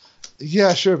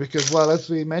 Yeah, sure. Because, well, as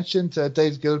we mentioned,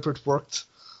 Dave Gilbert worked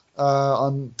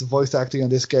on the voice acting on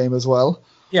this game as well.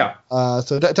 Yeah.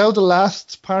 So that was the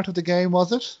last part of the game,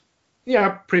 was it? Yeah,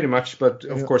 pretty much, but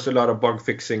of course a lot of bug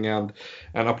fixing and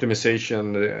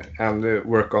optimization and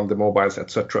work on the mobiles,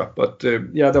 etc. But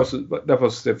that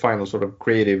was the final sort of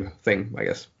creative thing, I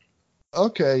guess.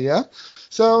 Okay, yeah.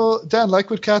 So Dan, like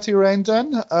with Kathy Rain,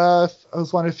 then I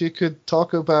was wondering if you could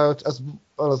talk about as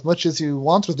much as you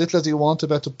want, as little as you want,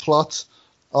 about the plot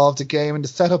of the game and the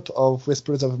setup of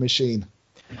Whispers of a Machine.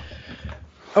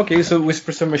 Okay, so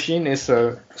Whispers of a Machine is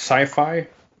a sci-fi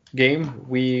game.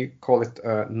 We call it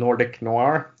Nordic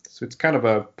Noir. So it's kind of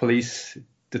a police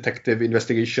detective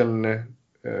investigation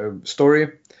story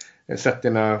set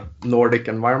in a Nordic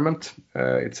environment.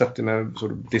 It's set in a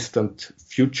sort of distant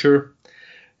future.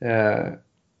 And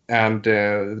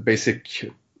the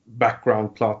basic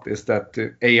background plot is that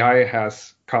AI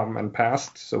has come and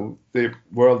passed. So the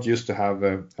world used to have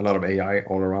a lot of AI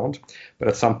all around. But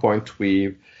at some point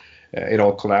it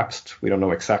all collapsed. We don't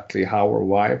know exactly how or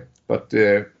why. But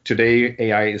today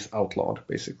AI is outlawed,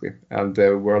 basically, and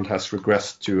the world has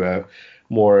regressed to a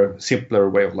more simpler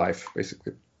way of life,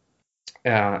 basically.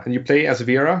 And you play as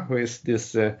Vera, who is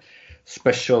this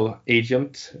special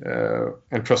agent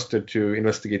entrusted to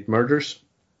investigate murders,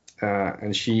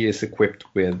 and she is equipped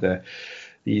with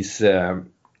these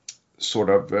sort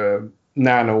of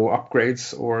nano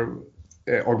upgrades or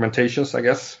augmentations, I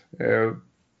guess.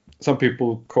 Some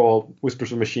people call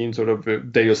Whispers of Machine sort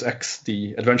of Deus Ex,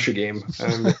 the adventure game.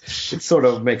 And it sort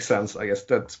of makes sense, I guess.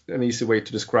 That's an easy way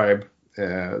to describe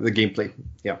the gameplay.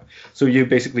 Yeah. So you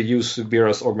basically use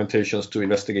Vera's augmentations to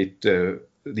investigate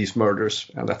these murders,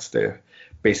 and that's the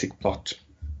basic plot.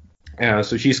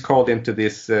 So she's called into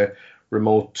this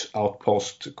remote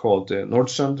outpost called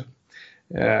Nordsund.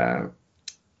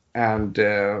 And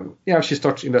she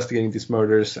starts investigating these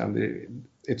murders, and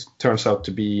it turns out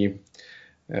to be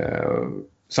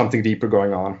something deeper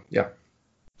going on.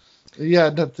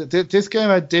 This game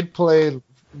I did play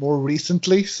more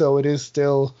recently, so it is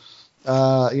still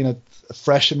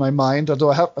fresh in my mind,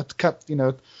 although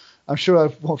I'm sure I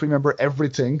won't remember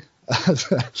everything.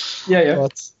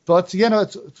 But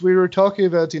we were talking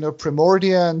about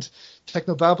Primordia and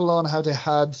Technobabylon, how they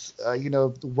had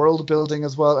world building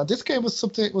as well, and this game was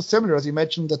similar, as you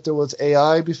mentioned, that there was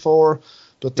AI before,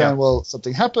 but then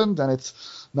something happened and it's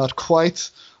not quite.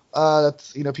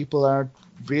 People aren't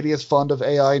really as fond of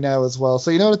AI now as well.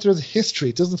 So that there's a history.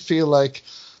 It doesn't feel like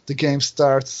the game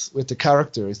starts with the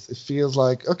characters. It feels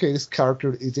like, okay, this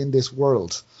character is in this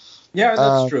world. Yeah,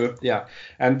 that's true. Yeah,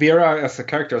 and Vera as a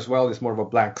character as well is more of a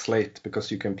blank slate,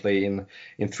 because you can play in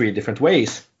 3 different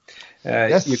ways.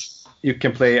 Yes. You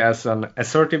can play as an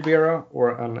assertive Vera, or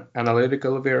an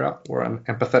analytical Vera, or an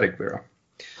empathetic Vera.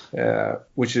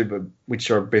 Which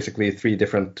are basically 3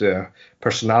 different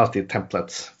personality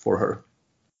templates for her.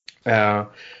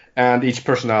 And each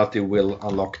personality will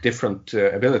unlock different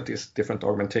abilities, different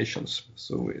augmentations.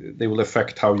 So they will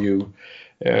affect how you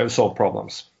solve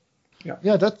problems.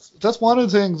 Yeah, that's one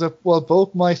of the things that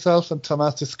both myself and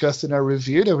Thomas discussed in our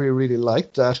review that we really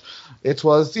liked. That it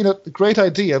was a great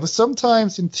idea, but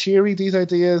sometimes in theory these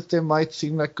ideas they might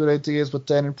seem like good ideas, but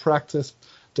then in practice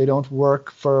they don't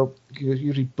work for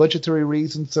usually budgetary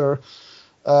reasons or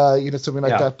something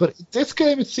like that. But this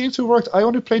game it seems to have worked. I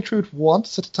only played through it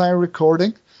once at the time of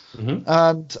recording,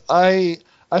 and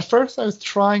at first I was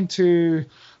trying to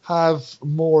have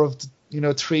more of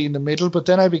the three in the middle, but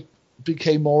then I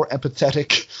became more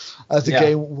empathetic as the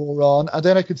game wore on, and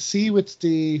then I could see with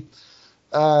the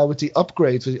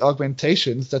upgrades, with the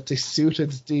augmentations, that they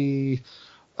suited the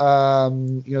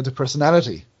the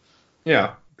personality.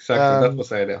 Yeah, exactly. That was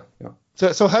the idea.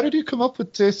 Yeah. So how did you come up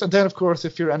with this? And then of course,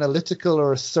 if you're analytical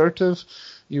or assertive,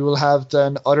 you will have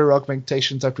then other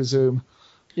augmentations, I presume.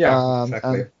 Yeah,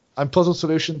 exactly. And puzzle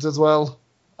solutions as well.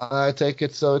 I take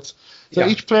it. So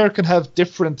each player can have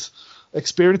different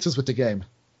experiences with the game.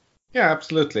 Yeah,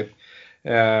 absolutely.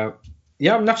 I'm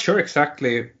not sure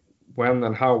exactly when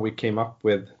and how we came up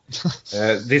with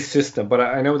this system, but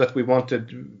I know that we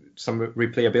wanted some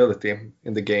replayability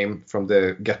in the game from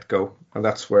the get-go, and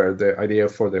that's where the idea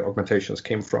for the augmentations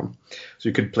came from. So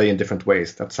you could play in different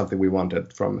ways. That's something we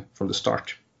wanted from the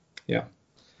start. Yeah.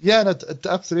 Yeah, no,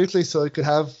 absolutely. So you could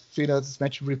have, as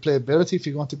mentioned, replayability if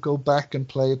you want to go back and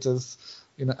play it as,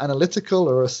 analytical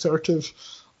or assertive,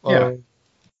 or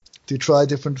to try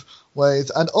different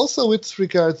ways. And also with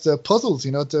regards to puzzles,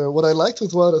 what I liked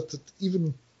as well is that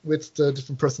even with the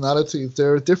different personalities,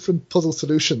 there are different puzzle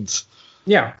solutions.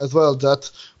 Yeah. As well, that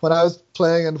when I was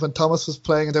playing and when Thomas was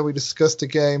playing, and then we discussed the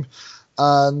game,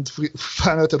 and we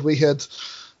found out that we had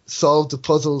solved the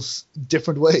puzzles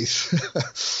different ways.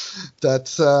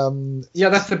 That's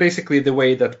basically the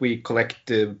way that we collect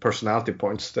the personality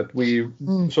points, that we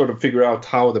sort of figure out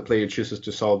how the player chooses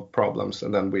to solve problems,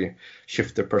 and then we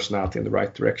shift their personality in the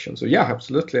right direction. So yeah,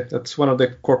 absolutely, that's one of the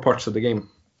core parts of the game.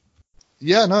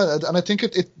 Yeah, no, and I think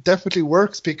it definitely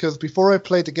works, because before I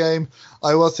played the game,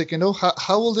 I was thinking,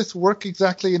 how will this work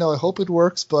exactly? I hope it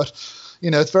works, but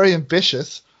it's very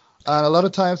ambitious. And a lot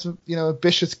of times,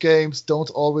 ambitious games don't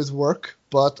always work,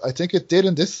 but I think it did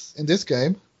in this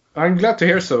game. I'm glad to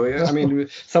hear so. I mean,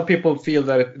 some people feel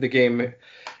that the game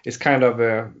is kind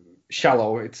of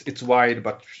shallow. It's wide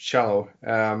but shallow.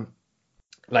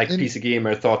 PC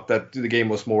Gamer thought that the game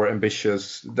was more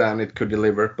ambitious than it could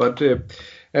deliver. But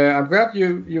I'm glad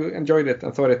you enjoyed it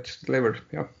and thought it delivered.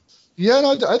 Yeah. Yeah,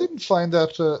 no, I didn't find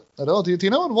that at all. Do you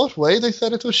know in what way they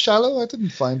said it was shallow? I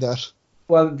didn't find that.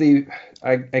 Well,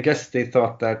 I guess they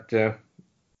thought that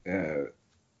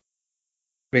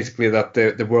basically that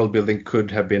the world building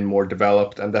could have been more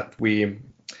developed, and that the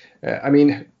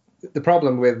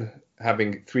problem with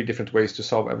having three different ways to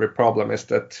solve every problem is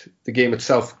that the game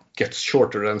itself gets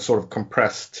shorter and sort of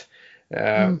compressed.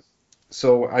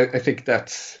 So I think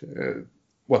that's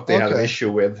what they had an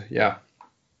issue with. Yeah.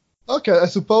 Okay, I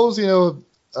suppose,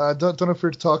 I don't know if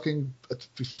we're talking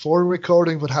before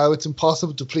recording, but how it's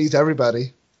impossible to please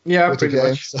everybody. Yeah, pretty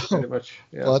much.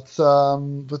 Yeah.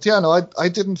 But yeah, no, I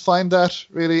didn't find that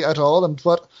really at all. And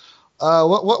what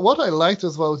I liked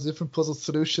as well was different puzzle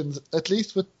solutions. At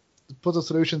least with the puzzle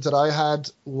solutions that I had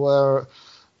were,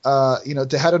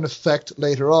 they had an effect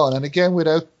later on. And again,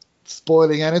 without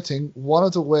spoiling anything, one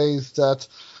of the ways that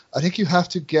I think you have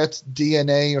to get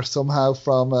DNA or somehow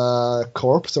from a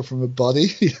corpse or from a body.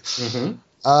 Mm-hmm.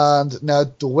 And now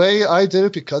the way I did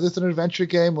it, because it's an adventure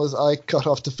game, was I cut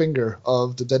off the finger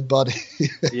of the dead body.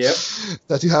 Yep.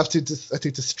 That you have to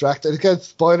distract. And again,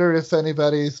 spoiler if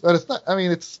anybody's... Well, it's not... I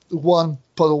mean, it's one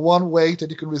way that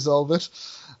you can resolve it.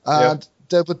 And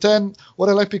but then what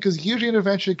I like, because usually in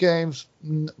adventure games,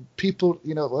 people,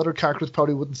 other characters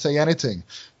probably wouldn't say anything.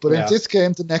 But in this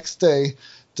game, the next day...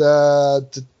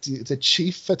 The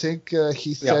chief, I think,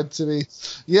 he said to me,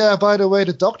 "Yeah, by the way,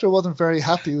 the doctor wasn't very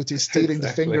happy with you stealing the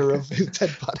finger of his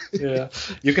dead body." Yeah,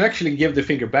 you can actually give the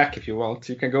finger back if you want.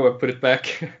 You can go and put it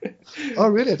back. Oh,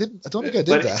 really? I don't think I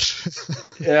did that.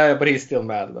 Yeah, but he's still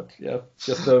mad. But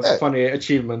just a funny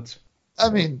achievement. I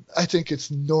mean, I think it's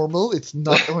normal. It's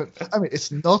not. I mean, it's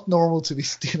not normal to be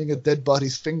stealing a dead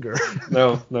body's finger.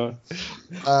 No.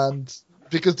 And.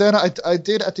 Because then I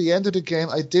did, at the end of the game,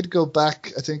 I did go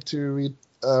back, I think, to read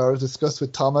or discuss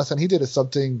with Thomas, and he did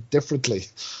something differently.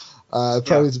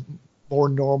 Probably a more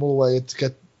normal way to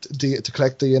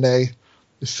collect DNA.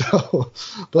 So,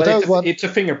 but it's a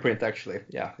fingerprint, actually.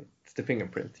 Yeah, it's the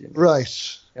fingerprint.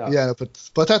 Right. Yeah,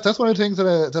 but that's one of the things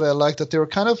that I liked, that they were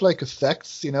kind of like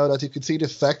effects, that you could see the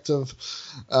effect of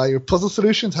your puzzle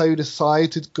solutions, how you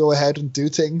decide to go ahead and do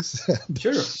things.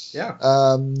 Sure.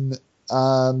 Yeah.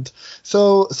 And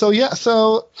so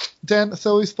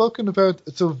we've spoken about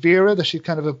Vera, that she's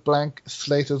kind of a blank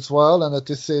slate as well, and that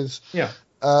this is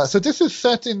so this is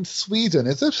set in Sweden,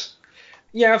 is it?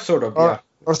 Yeah, sort of.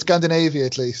 Or Scandinavia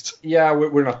at least. Yeah,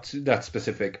 we're not that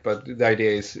specific, but the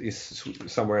idea is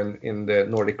somewhere in the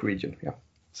Nordic region. Yeah.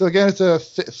 So again, it's a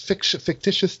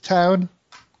fictitious town.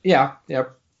 Yeah.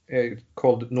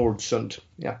 Called Nordsund.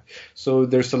 Yeah. So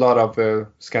there's a lot of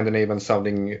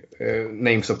Scandinavian-sounding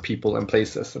names of people and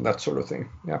places and that sort of thing.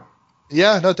 Yeah.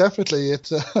 Yeah, no, definitely.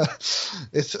 It's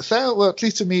well, at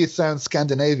least to me, it sounds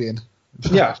Scandinavian.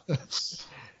 Yeah.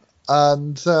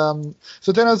 And so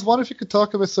then I was wondering if you could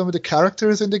talk about some of the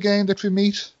characters in the game that we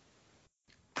meet.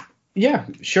 Yeah,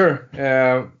 sure.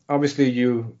 Obviously,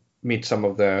 you meet some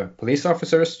of the police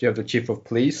officers. You have the chief of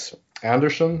police,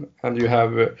 Anderson, and you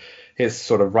have his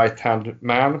sort of right-hand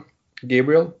man,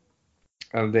 Gabriel.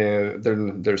 And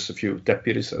then there's a few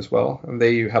deputies as well, and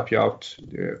they help you out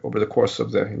over the course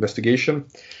of the investigation.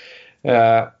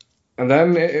 And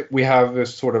then we have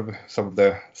sort of some of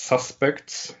the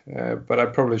suspects, but I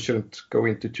probably shouldn't go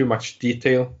into too much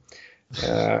detail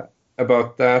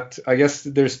about that. I guess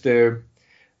there's the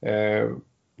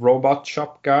robot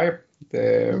shop guy,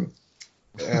 the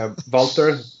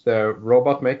Walter, the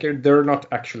robot maker. They're not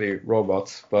actually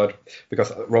robots, but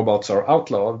because robots are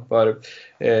outlawed, but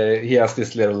he has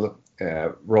this little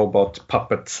robot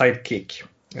puppet sidekick,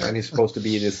 and he's supposed to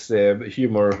be this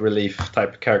humor relief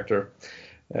type character.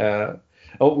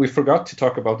 We forgot to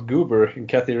talk about Goober in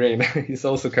Kathy Rain. He's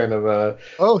also kind of a...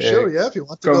 Oh, sure, yeah, if you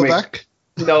want to go back.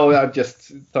 No, I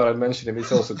just thought I'd mention him.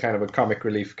 He's also kind of a comic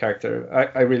relief character.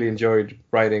 I really enjoyed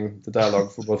writing the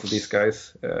dialogue for both of these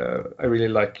guys. I really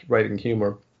like writing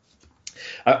humor.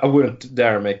 I wouldn't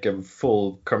dare make a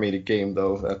full comedic game,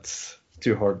 though. That's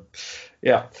too hard.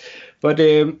 Yeah. But,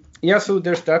 so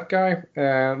there's that guy.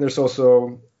 There's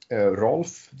also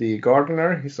Rolf, the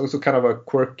gardener. He's also kind of a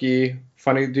quirky,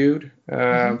 funny dude.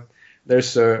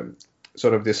 There's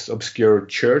sort of this obscure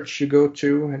church you go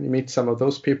to, and you meet some of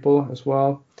those people as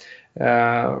well.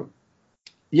 That's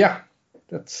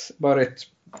about it.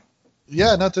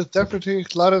 Yeah, no, there's definitely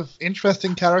a lot of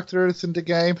interesting characters in the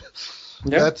game.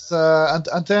 Yeah. That's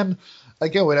and then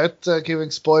again, without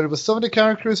giving spoilers, but some of the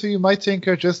characters who you might think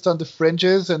are just on the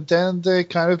fringes, and then they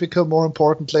kind of become more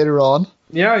important later on.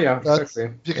 Yeah, exactly.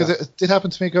 Because it did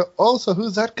happen to me. Go, oh, so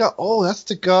who's that guy? Oh, that's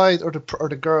the guy or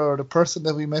the girl or the person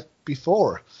that we met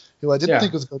before, who I didn't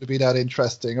think was going to be that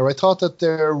interesting, or I thought that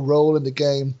their role in the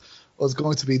game was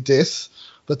going to be this,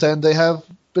 but then they have a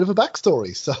bit of a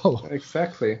backstory. So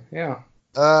exactly, yeah.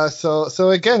 So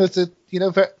again, it's a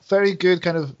very good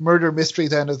kind of murder mystery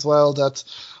then as well. That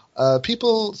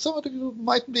some of the people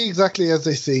mightn't be exactly as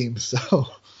they seem. So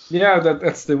yeah,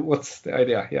 what's the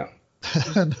idea? Yeah.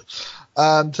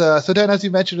 And so then, as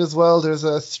you mentioned as well, there's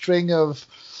a string of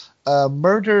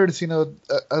murders,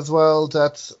 as well.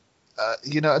 That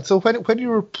and so when you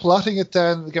were plotting it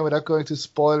down again, without going to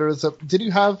spoilers, did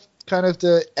you have kind of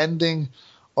the ending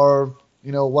or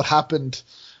what happened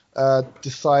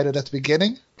decided at the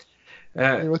beginning?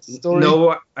 What's the story?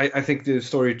 No, I think the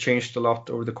story changed a lot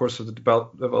over the course of the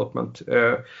development.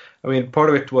 I mean, part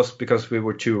of it was because we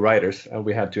were two writers and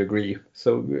we had to agree,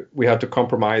 so we had to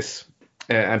compromise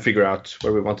and figure out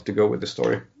where we wanted to go with the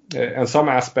story. And some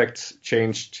aspects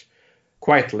changed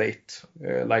quite late,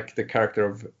 like the character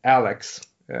of Alex.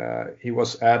 He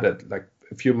was added like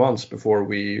a few months before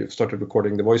we started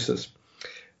recording the voices.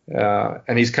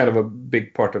 And he's kind of a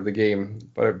big part of the game,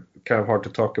 but kind of hard to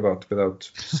talk about without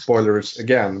spoilers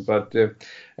again. But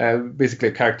basically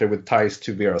a character with ties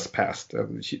to Vera's past.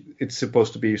 It's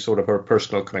supposed to be sort of her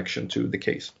personal connection to the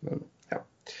case.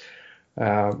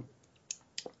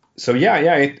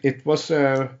 It was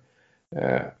a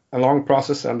long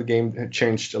process, and the game had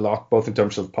changed a lot, both in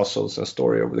terms of puzzles and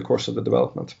story over the course of the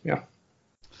development. Yeah.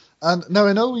 And now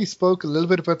I know we spoke a little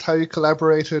bit about how you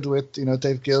collaborated with,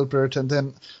 Dave Gilbert,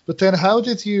 but then how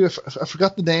did you? I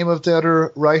forgot the name of the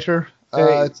other writer.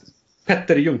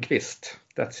 Petter Ljungqvist.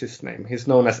 That's his name. He's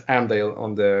known as Andale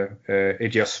on the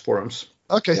AGS forums.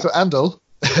 Okay, yeah. So Andal.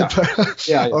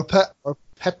 Yeah. Or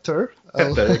Petter.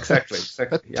 Petter, exactly.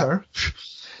 Petter.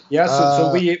 Yeah.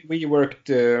 So we worked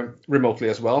remotely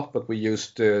as well, but we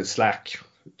used Slack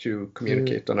to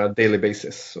communicate on a daily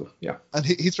basis. So yeah. And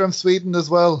he's from Sweden as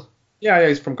well. Yeah,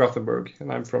 he's from Gothenburg,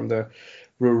 and I'm from the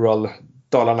rural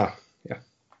Dalarna. Yeah.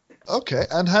 Okay,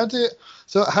 and how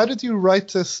did you write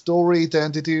the story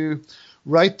then? Did you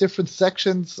write different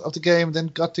sections of the game, then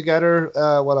got together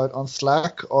on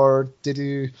Slack, or did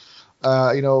you,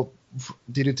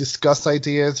 did you discuss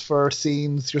ideas for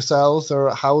scenes yourselves, or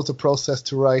how was the process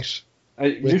to write?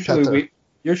 Usually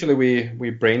Usually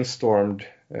we brainstormed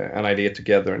an idea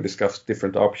together and discussed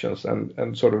different options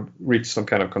and sort of reached some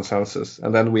kind of consensus.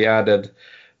 And then we added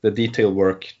the detail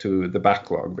work to the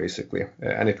backlog, basically.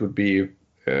 And it would be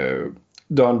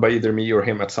done by either me or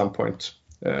him at some point.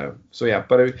 So yeah,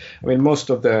 but I mean, most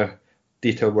of the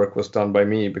detail work was done by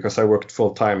me because I worked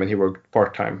full time and he worked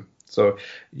part time. So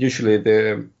usually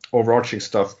the overarching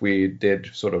stuff we did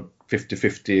sort of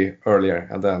 50-50 earlier,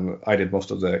 and then I did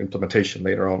most of the implementation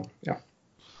later on. Yeah.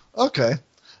 Okay.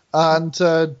 And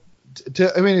I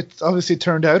mean, it obviously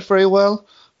turned out very well,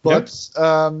 but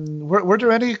were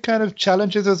there any kind of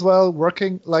challenges as well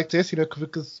working like this? You know,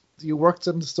 because you worked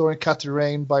on the story in Cathy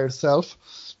Rain by yourself,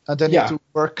 and then you had to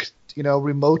work, you know,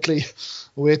 remotely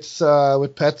with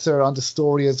Petzer on the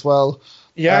story as well.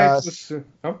 Yeah, it was.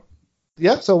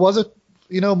 Yeah. So was it,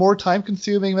 you know, more time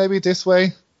consuming maybe this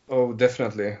way? Oh,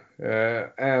 definitely.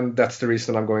 And that's the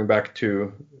reason I'm going back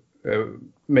to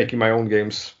making my own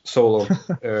games solo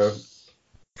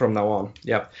from now on.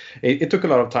 Yeah, it took a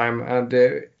lot of time. And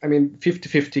I mean,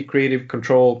 50-50 creative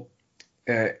control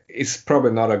is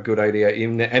probably not a good idea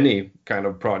in any kind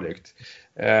of project.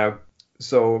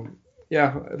 So,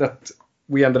 yeah, that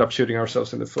we ended up shooting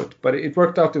ourselves in the foot. But it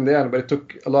worked out in the end, but it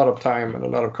took a lot of time and a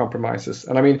lot of compromises.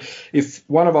 And I mean, if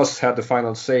one of us had the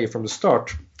final say from the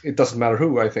start, it doesn't matter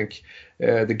who, I think,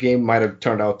 the game might have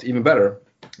turned out even better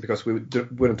because we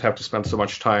wouldn't have to spend so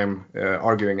much time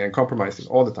arguing and compromising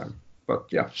all the time. But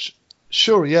yeah.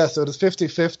 Sure, yeah, so it's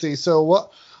 50-50. So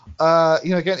what,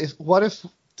 you know, again, what if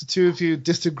the two of you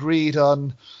disagreed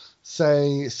on,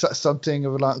 say, something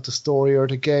about the story or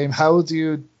the game? How do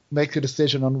you make a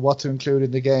decision on what to include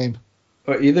in the game?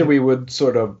 Either we would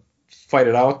sort of fight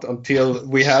it out until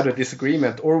we had a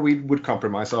disagreement, or we would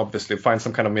compromise, obviously, find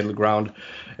some kind of middle ground.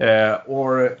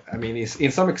 Or, I mean,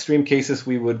 in some extreme cases,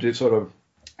 we would sort of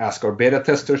ask our beta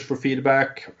testers for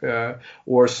feedback,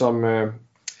 or some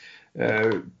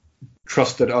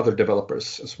trusted other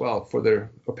developers as well for their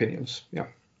opinions. Yeah.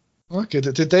 Okay.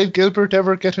 Did Dave Gilbert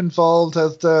ever get involved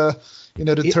as the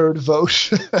third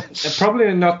vote?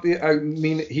 Probably not. I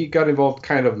mean, he got involved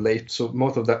kind of late, so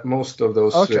most of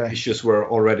those issues were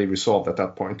already resolved at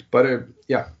that point. But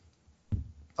yeah.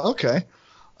 Okay.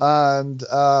 And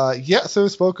so we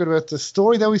spoke about the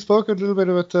story. Then we spoke a little bit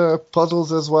about the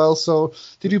puzzles as well. So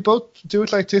did you both do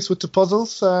it like this with the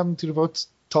puzzles? Did you both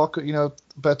talk,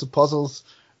 about the puzzles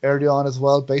early on as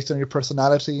well, based on your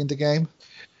personality in the game?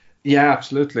 Yeah,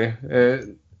 absolutely.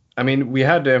 I mean, we've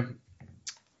had a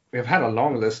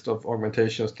long list of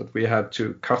augmentations that we had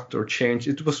to cut or change.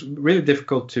 It was really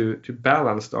difficult to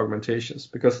balance the augmentations,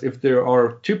 because if they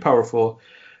are too powerful,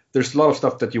 there's a lot of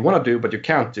stuff that you want to do but you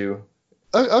can't do.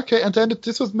 Okay, and then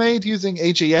this was made using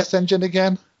AGS engine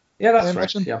again? Yeah, that's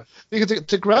right. Yeah. Because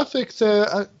the graphics,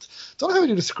 I don't know how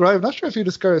you describe. I'm not sure if you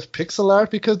describe it as pixel art,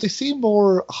 because they seem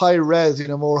more high res,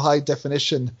 more high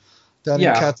definition than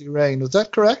in Cathy Rain. Was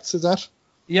that correct? Is that?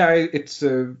 Yeah, it's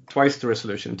twice the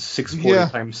resolution. It's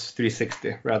 640 times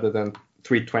 360 rather than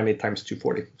 320 times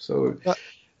 240. So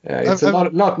it's a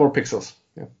lot more pixels.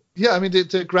 Yeah. Yeah, I mean the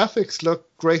graphics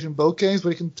look great in both games, but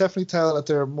you can definitely tell that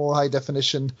they're more high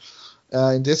definition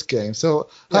in this game. So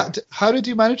how did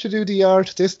you manage to do the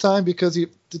art this time? Because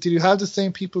did you have the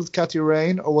same people as Cathy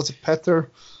Rain, or was it Petzer?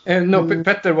 No,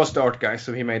 Petzer was the art guy,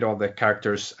 so he made all the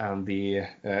characters and the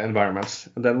environments.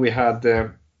 And then we had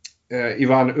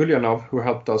Ivan Ulyanov, who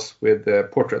helped us with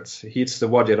portraits. He's the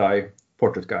Wadjet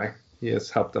portrait guy. He has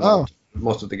helped them out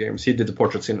most of the games. He did the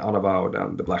portraits in Unavowed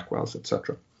and the Blackwells,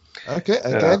 etc. Okay,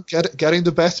 again, getting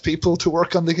the best people to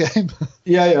work on the game.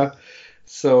 Yeah.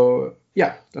 So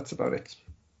yeah, that's about it.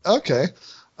 Okay,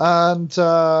 and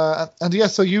yeah,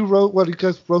 so you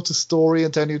guys wrote the story,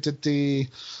 and then you did the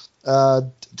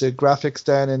graphics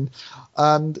then,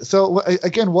 and so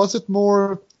again, was it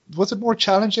more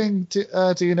challenging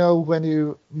to, when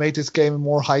you made this game in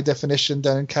more high definition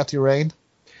than in Cathy Rain?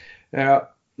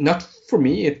 Not for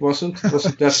me, it wasn't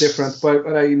that different,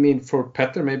 but I mean for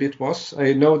Petzer maybe it was.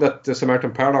 I know that the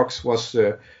Samaritan Paradox was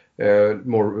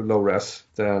more low res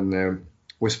than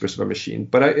Whispers of a Machine,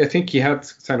 but I think he had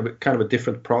kind of a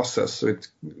different process, so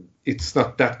it's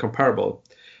not that comparable.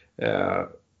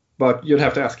 But you'd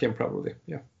have to ask him probably.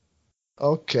 Yeah.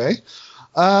 Okay.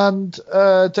 And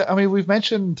I mean, we've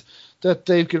mentioned that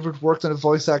Dave Gilbert worked on the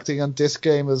voice acting on this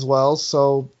game as well.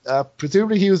 So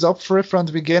presumably he was up for it from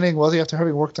the beginning, was he, after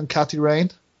having worked on Cathy Rain?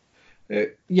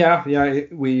 Yeah.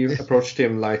 We approached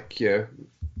him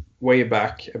way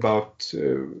back about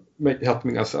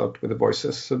helping us out with the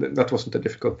voices. So that wasn't a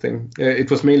difficult thing. It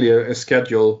was mainly a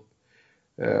schedule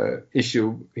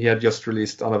issue. He had just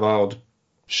released Unavowed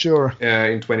Sure.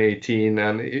 In 2018,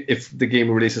 and if the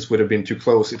game releases would have been too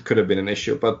close, it could have been an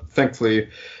issue. But thankfully,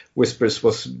 Whispers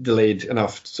was delayed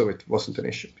enough, so it wasn't an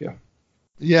issue. Yeah.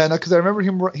 Yeah, no, because I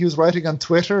remember he was writing on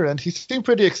Twitter, and he seemed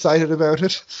pretty excited about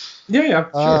it. Yeah,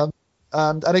 sure.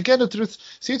 And again, there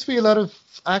seems to be a lot of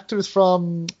actors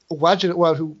from who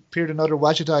appeared in other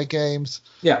Wajidai games.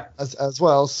 Yeah. As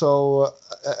well. So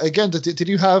again, did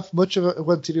you have much of a?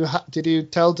 Well, did you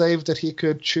tell Dave that he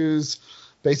could choose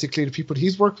basically the people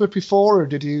he's worked with before, or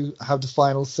did you have the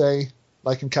final say,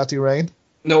 like in Cathy Rain?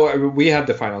 No, we had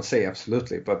the final say,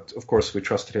 absolutely. But of course, we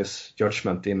trusted his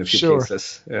judgment in a few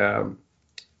cases.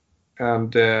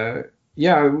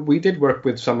 We did work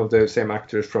with some of the same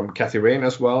actors from Cathy Rain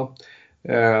as well.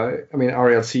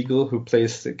 Ariel Siegel, who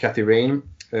plays Cathy Rain,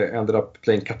 ended up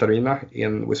playing Katarina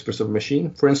in Whispers of a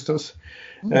Machine, for instance.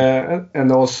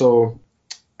 And also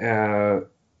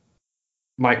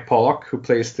Mike Pollock, who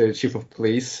plays the chief of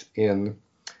police in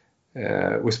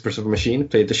Whispers of a Machine,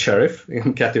 played the sheriff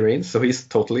in Cathy Rain, so he's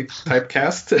totally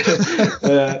typecast.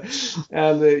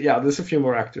 There's a few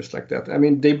more actors like that. I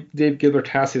mean, Dave Gilbert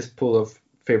has his pool of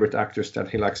favorite actors that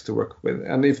he likes to work with,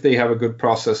 and if they have a good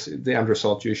process, the end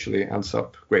result usually ends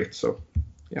up great. So,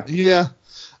 yeah. Yeah,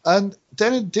 and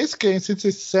then in this game, since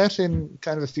it's set in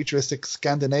kind of a futuristic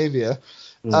Scandinavia,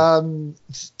 and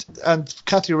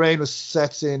Cathy Rain was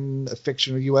set in a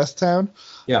fictional US town.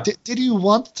 Yeah. Did you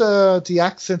want the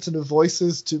accents and the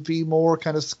voices to be more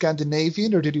kind of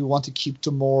Scandinavian, or did you want to keep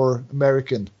them more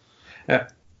American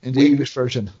in the English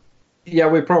version? Yeah,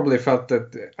 we probably felt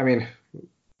that. I mean,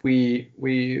 the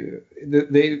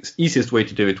easiest way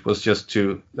to do it was just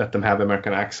to let them have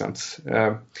American accents,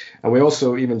 and we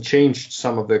also even changed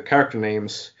some of the character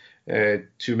names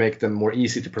to make them more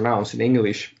easy to pronounce in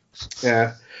English.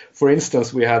 For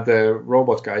instance, we had the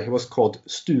robot guy. He was called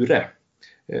Sture,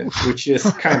 which is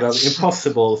kind of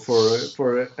impossible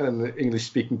for an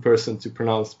English-speaking person to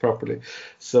pronounce properly.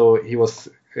 So he was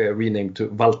renamed to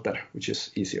Walter, which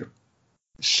is easier.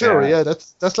 Sure, yeah,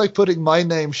 that's like putting my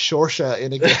name Shorsha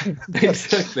in a game.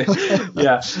 Exactly.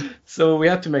 Yeah. So we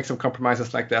had to make some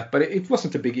compromises like that, but it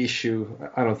wasn't a big issue.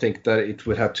 I don't think that it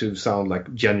would have to sound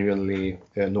like genuinely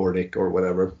Nordic or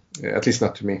whatever. At least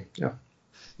not to me. Yeah.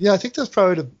 Yeah, I think that's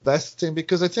probably the best thing,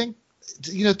 because I think,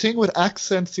 thing with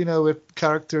accents, with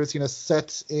characters,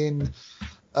 set in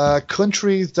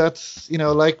countries that's,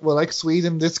 like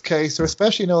Sweden in this case, or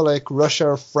especially, like Russia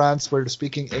or France, where they're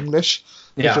speaking English.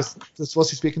 Yeah. They're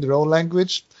supposed to be speaking their own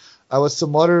language. With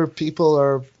some other people,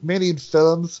 or mainly in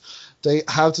films, they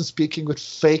have them speaking with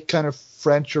fake kind of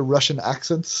French or Russian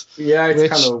accents. Yeah,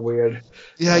 it's kind of weird.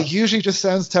 Yeah, usually just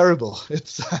sounds terrible.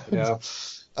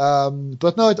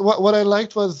 But no, what I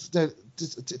liked was that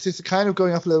it's kind of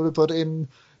going off a little bit, but I don't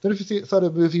know if you saw the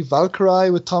movie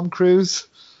Valkyrie with Tom Cruise.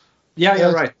 Right.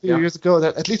 A few years ago,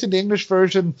 that at least in the English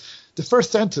version, the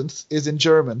first sentence is in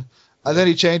German, and then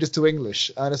he changes to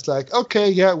English, and it's like, okay,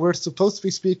 yeah, we're supposed to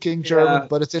be speaking German,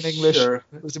 but it's in English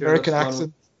with American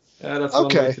accent. That's one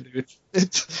way to do it.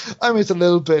 It's a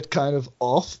little bit kind of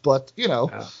off, but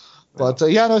But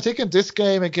I think in this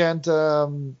game again,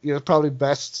 probably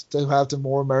best to have the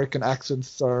more American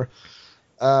accents. Or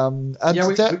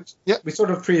we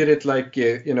sort of treated it like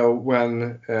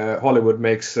when Hollywood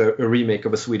makes a remake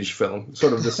of a Swedish film,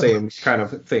 sort of the same kind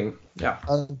of thing. Yeah,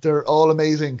 and they're all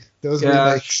amazing. Those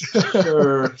remakes.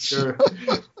 Sure.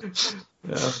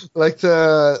 Yeah. Like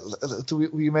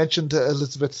we mentioned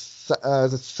Elizabeth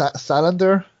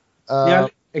Salander.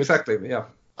 Exactly. Yeah.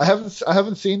 I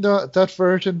haven't seen that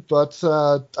version, but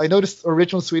I noticed the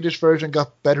original Swedish version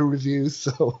got better reviews.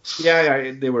 So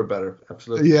they were better,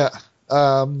 absolutely. Yeah,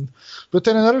 but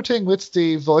then another thing with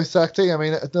the voice acting, I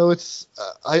mean, it's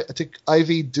I think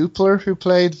Ivy Dupler who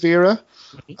played Vera,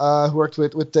 who worked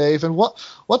with Dave, and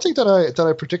one thing that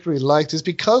I particularly liked is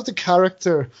because the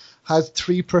character has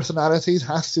three personalities,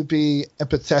 has to be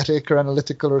empathetic or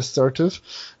analytical or assertive.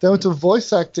 Then with the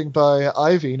voice acting by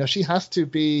Ivy, she has to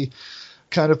be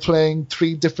kind of playing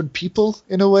three different people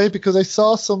in a way, because I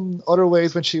saw some other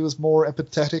ways when she was more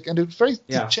empathetic, and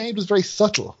the change was very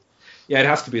subtle. Yeah, it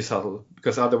has to be subtle,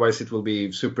 because otherwise it will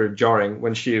be super jarring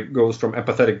when she goes from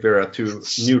empathetic Vera to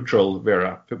neutral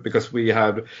Vera, because we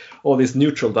have all this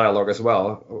neutral dialogue as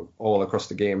well all across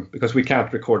the game, because we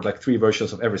can't record like three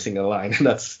versions of every single line.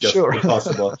 That's just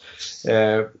impossible.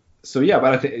 But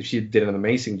I think she did an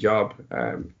amazing job.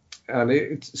 And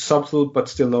it's subtle but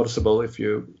still noticeable if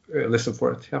you listen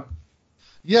for it.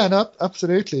 Yeah, no,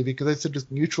 absolutely, because it's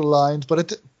just neutral lines, but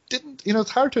it didn't. It's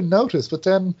hard to notice. But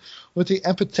then with the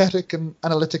empathetic and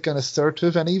analytic and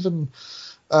assertive, and even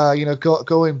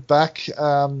going back,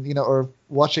 or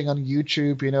watching on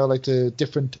YouTube, like the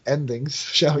different endings,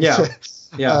 shall we Yeah. say.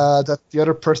 Yeah. That the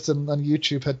other person on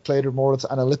YouTube had played it more as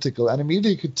analytical, and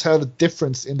immediately you could tell the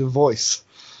difference in the voice.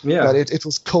 Yeah. That it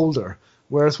was colder.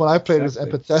 Whereas when I played Exactly.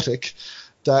 it as empathetic,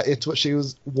 that she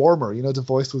was warmer. The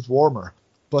voice was warmer.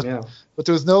 But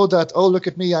there was no that, oh, look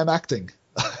at me, I'm acting.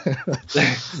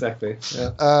 Exactly.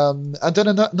 Yeah. And then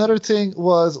another thing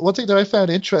was, one thing that I found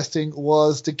interesting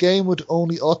was the game would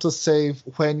only autosave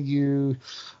when you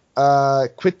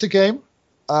quit the game.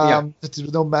 There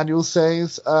was no manual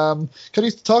saves. Can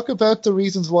you talk about the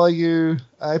reasons why you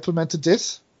implemented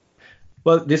this?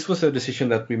 Well, this was a decision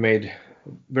that we made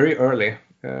very early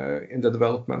in the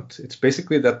development. It's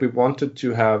basically that we wanted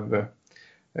to have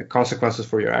consequences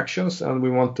for your actions, and we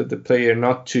wanted the player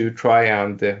not to try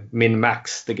and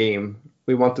min-max the game.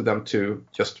 We wanted them to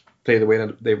just play the way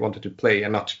that they wanted to play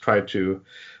and not to try to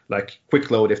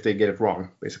quick load if they get it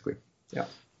wrong, basically. Yeah.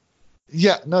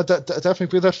 Yeah, no, that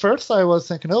definitely. But at first I was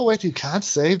thinking, oh, wait, you can't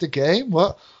save the game?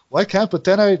 What? Why can't? But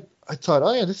then I thought,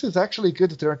 oh, yeah, this is actually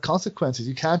good that there are consequences.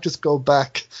 You can't just go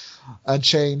back and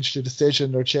change the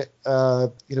decision, or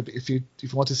if you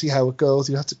want to see how it goes,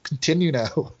 you have to continue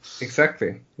now.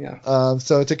 Exactly. Yeah.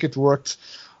 So I think it worked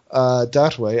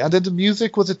that way. And then the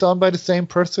music, was it done by the same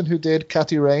person who did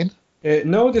Cathy Rain?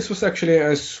 No, this was actually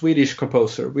a Swedish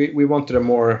composer. We wanted a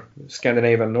more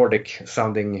Scandinavian, Nordic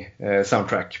sounding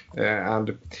soundtrack,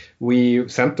 and we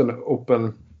sent an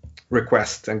open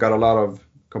request and got a lot of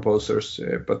composers.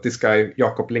 But this guy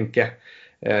Jakob Linke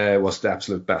was the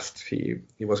absolute best. He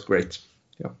was great.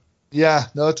 Yeah. Yeah.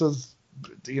 No, it was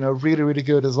really, really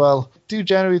good as well. Do you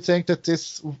generally think that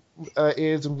this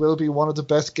is and will be one of the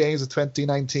best games of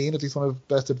 2019, at least one of the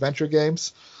best adventure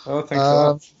games? Oh, thanks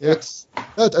a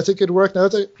lot. I think it worked. Now,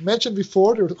 as I mentioned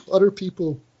before, there were other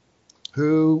people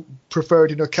who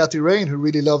preferred, Cathy Rain, who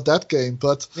really loved that game.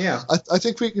 But yeah, I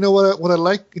think what I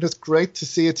like, it's great to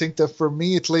see. I think that for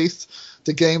me, at least,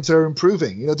 the games are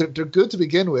improving. They're good to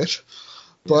begin with,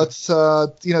 but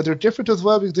they're different as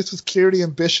well, because this was clearly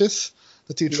ambitious.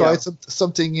 That you tried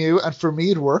something new, and for me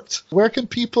it worked. Where can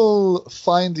people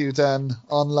find you then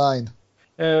online?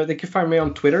 They can find me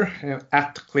on Twitter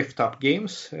at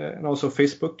CliffTopGames, and also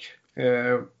Facebook,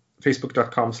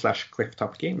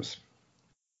 facebook.com/CliffTopGames.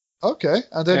 Okay,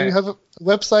 and then you have a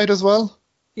website as well?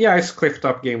 Yeah, it's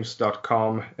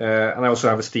CliffTopGames.com, and I also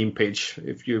have a Steam page.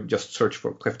 If you just search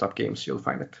for Clifftop Games, you'll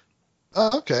find it.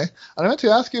 Oh, okay. And I meant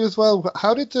to ask you as well,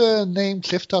 how did the name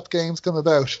Clifftop Games come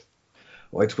about?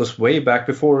 Well, it was way back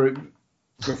before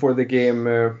the game,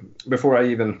 before I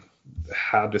even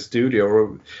had the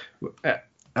studio.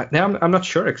 Now I'm not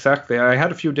sure exactly. I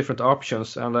had a few different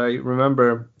options, and I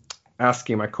remember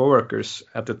asking my coworkers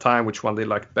at the time which one they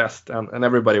liked best, and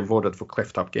everybody voted for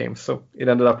Clifftop Games, so it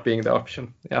ended up being the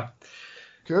option. Yeah.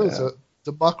 Cool. So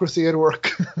democracy at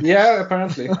work. Yeah,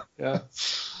 apparently. Yeah.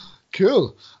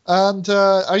 Cool. And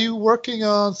are you working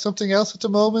on something else at the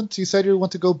moment? You said you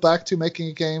want to go back to making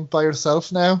a game by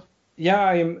yourself now? Yeah,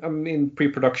 I'm in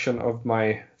pre-production of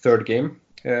my third game.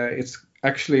 It's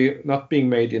actually not being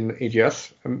made in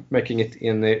AGS. I'm making it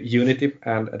in Unity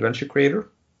and Adventure Creator.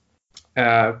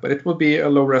 But it will be a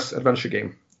low-res adventure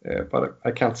game. But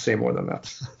I can't say more than that.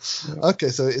 Okay,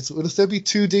 so will it still be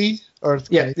 2D? Or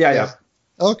Yeah.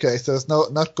 Okay, so it's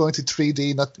not going to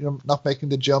 3D, not making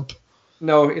the jump.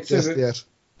 No, it's just a yet.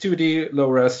 2D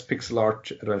low-res pixel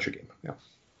art adventure game. Yeah.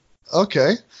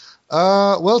 Okay.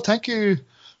 Well, thank you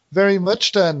very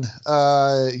much then,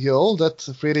 Joel. That's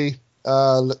really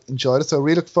enjoyed it. So I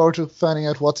really look forward to finding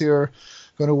out what you're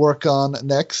going to work on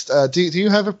next. Do you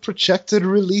have a projected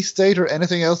release date or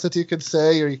anything else that you can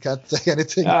say, or you can't say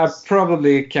anything? I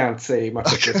probably can't say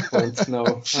much at this point. No,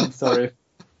 I'm sorry.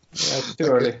 Yeah, it's too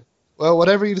early. Well,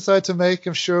 whatever you decide to make,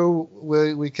 I'm sure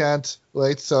we can't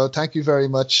wait. So thank you very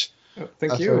much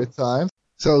Thank you for your time.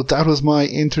 So that was my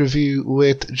interview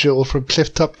with Joel from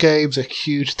Clifftop Games. A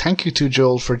huge thank you to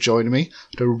Joel for joining me.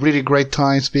 Had a really great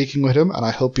time speaking with him, and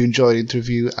I hope you enjoyed the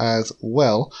interview as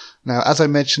well. Now, as I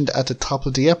mentioned at the top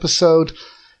of the episode,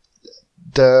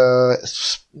 the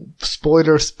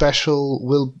spoiler special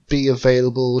will be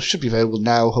available, should be available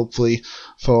now, hopefully,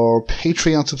 for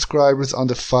Patreon subscribers on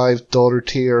the $5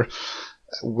 tier,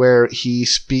 where he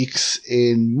speaks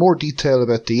in more detail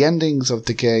about the endings of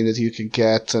the game that you can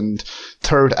get, and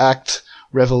third act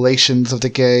revelations of the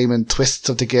game and twists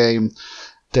of the game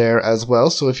there as well.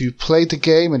 So if you played the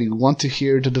game and you want to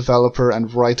hear the developer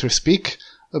and writer speak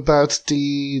about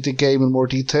the game in more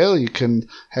detail, you can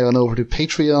head on over to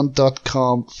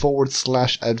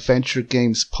patreon.com/Adventure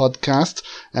Games Podcast,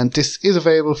 and this is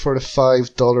available for the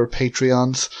 $5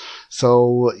 Patreons,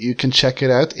 so you can check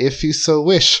it out if you so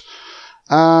wish.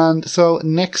 And so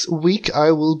next week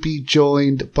I will be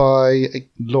joined by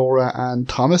Laura and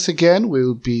Thomas again.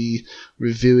 We'll be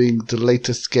reviewing the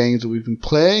latest games that we've been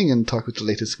playing and talk about the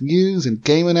latest news and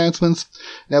game announcements.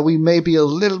 Now we may be a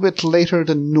little bit later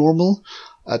than normal.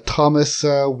 Thomas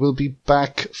will be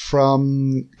back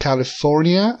from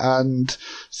California, and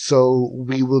so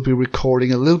we will be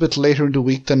recording a little bit later in the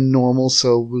week than normal,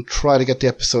 so we'll try to get the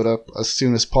episode up as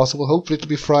soon as possible. Hopefully it'll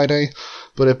be Friday,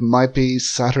 but it might be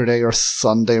Saturday or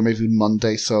Sunday or maybe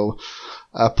Monday, so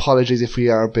apologies if we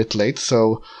are a bit late,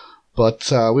 but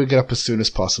we'll get up as soon as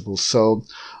possible. So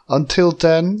until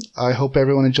then, I hope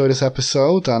everyone enjoyed this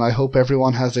episode, and I hope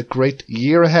everyone has a great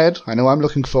year ahead. I know I'm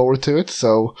looking forward to it,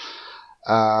 so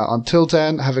until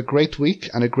then, have a great week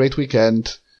and a great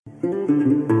weekend.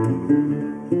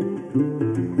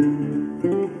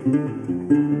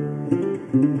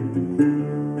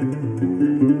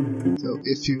 So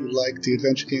if you like the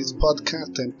Adventure Games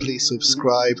podcast, then please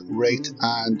subscribe, rate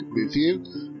and review.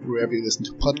 Wherever you listen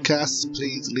to podcasts,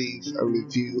 please leave a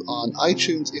review on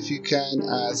iTunes if you can,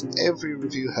 as every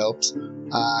review helps,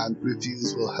 and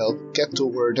reviews will help get the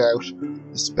word out,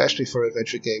 especially for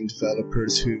adventure game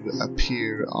developers who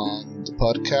appear on the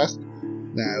podcast.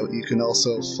 Now, you can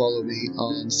also follow me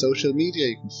on social media.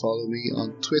 You can follow me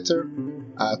on Twitter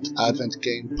at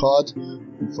AdventGamePod.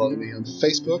 You can follow me on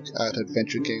Facebook at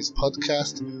Adventure Games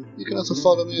Podcast. You can also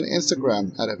follow me on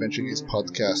Instagram at Adventure Games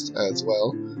Podcast as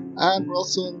well. And we're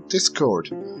also on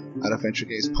Discord at Adventure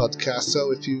Games Podcast.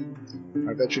 So if you are an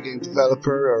adventure game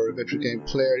developer or adventure game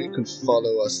player, you can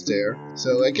follow us there.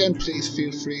 So again, please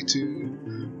feel free to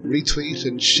retweet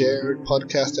and share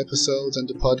podcast episodes and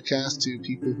the podcast to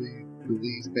people who you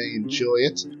believe may enjoy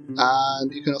it.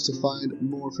 And you can also find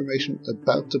more information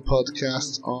about the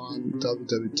podcast on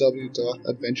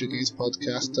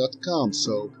www.adventuregamespodcast.com.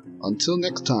 So until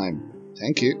next time,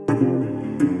 thank you.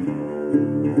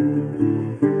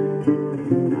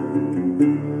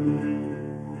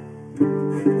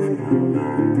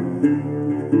 Thank you.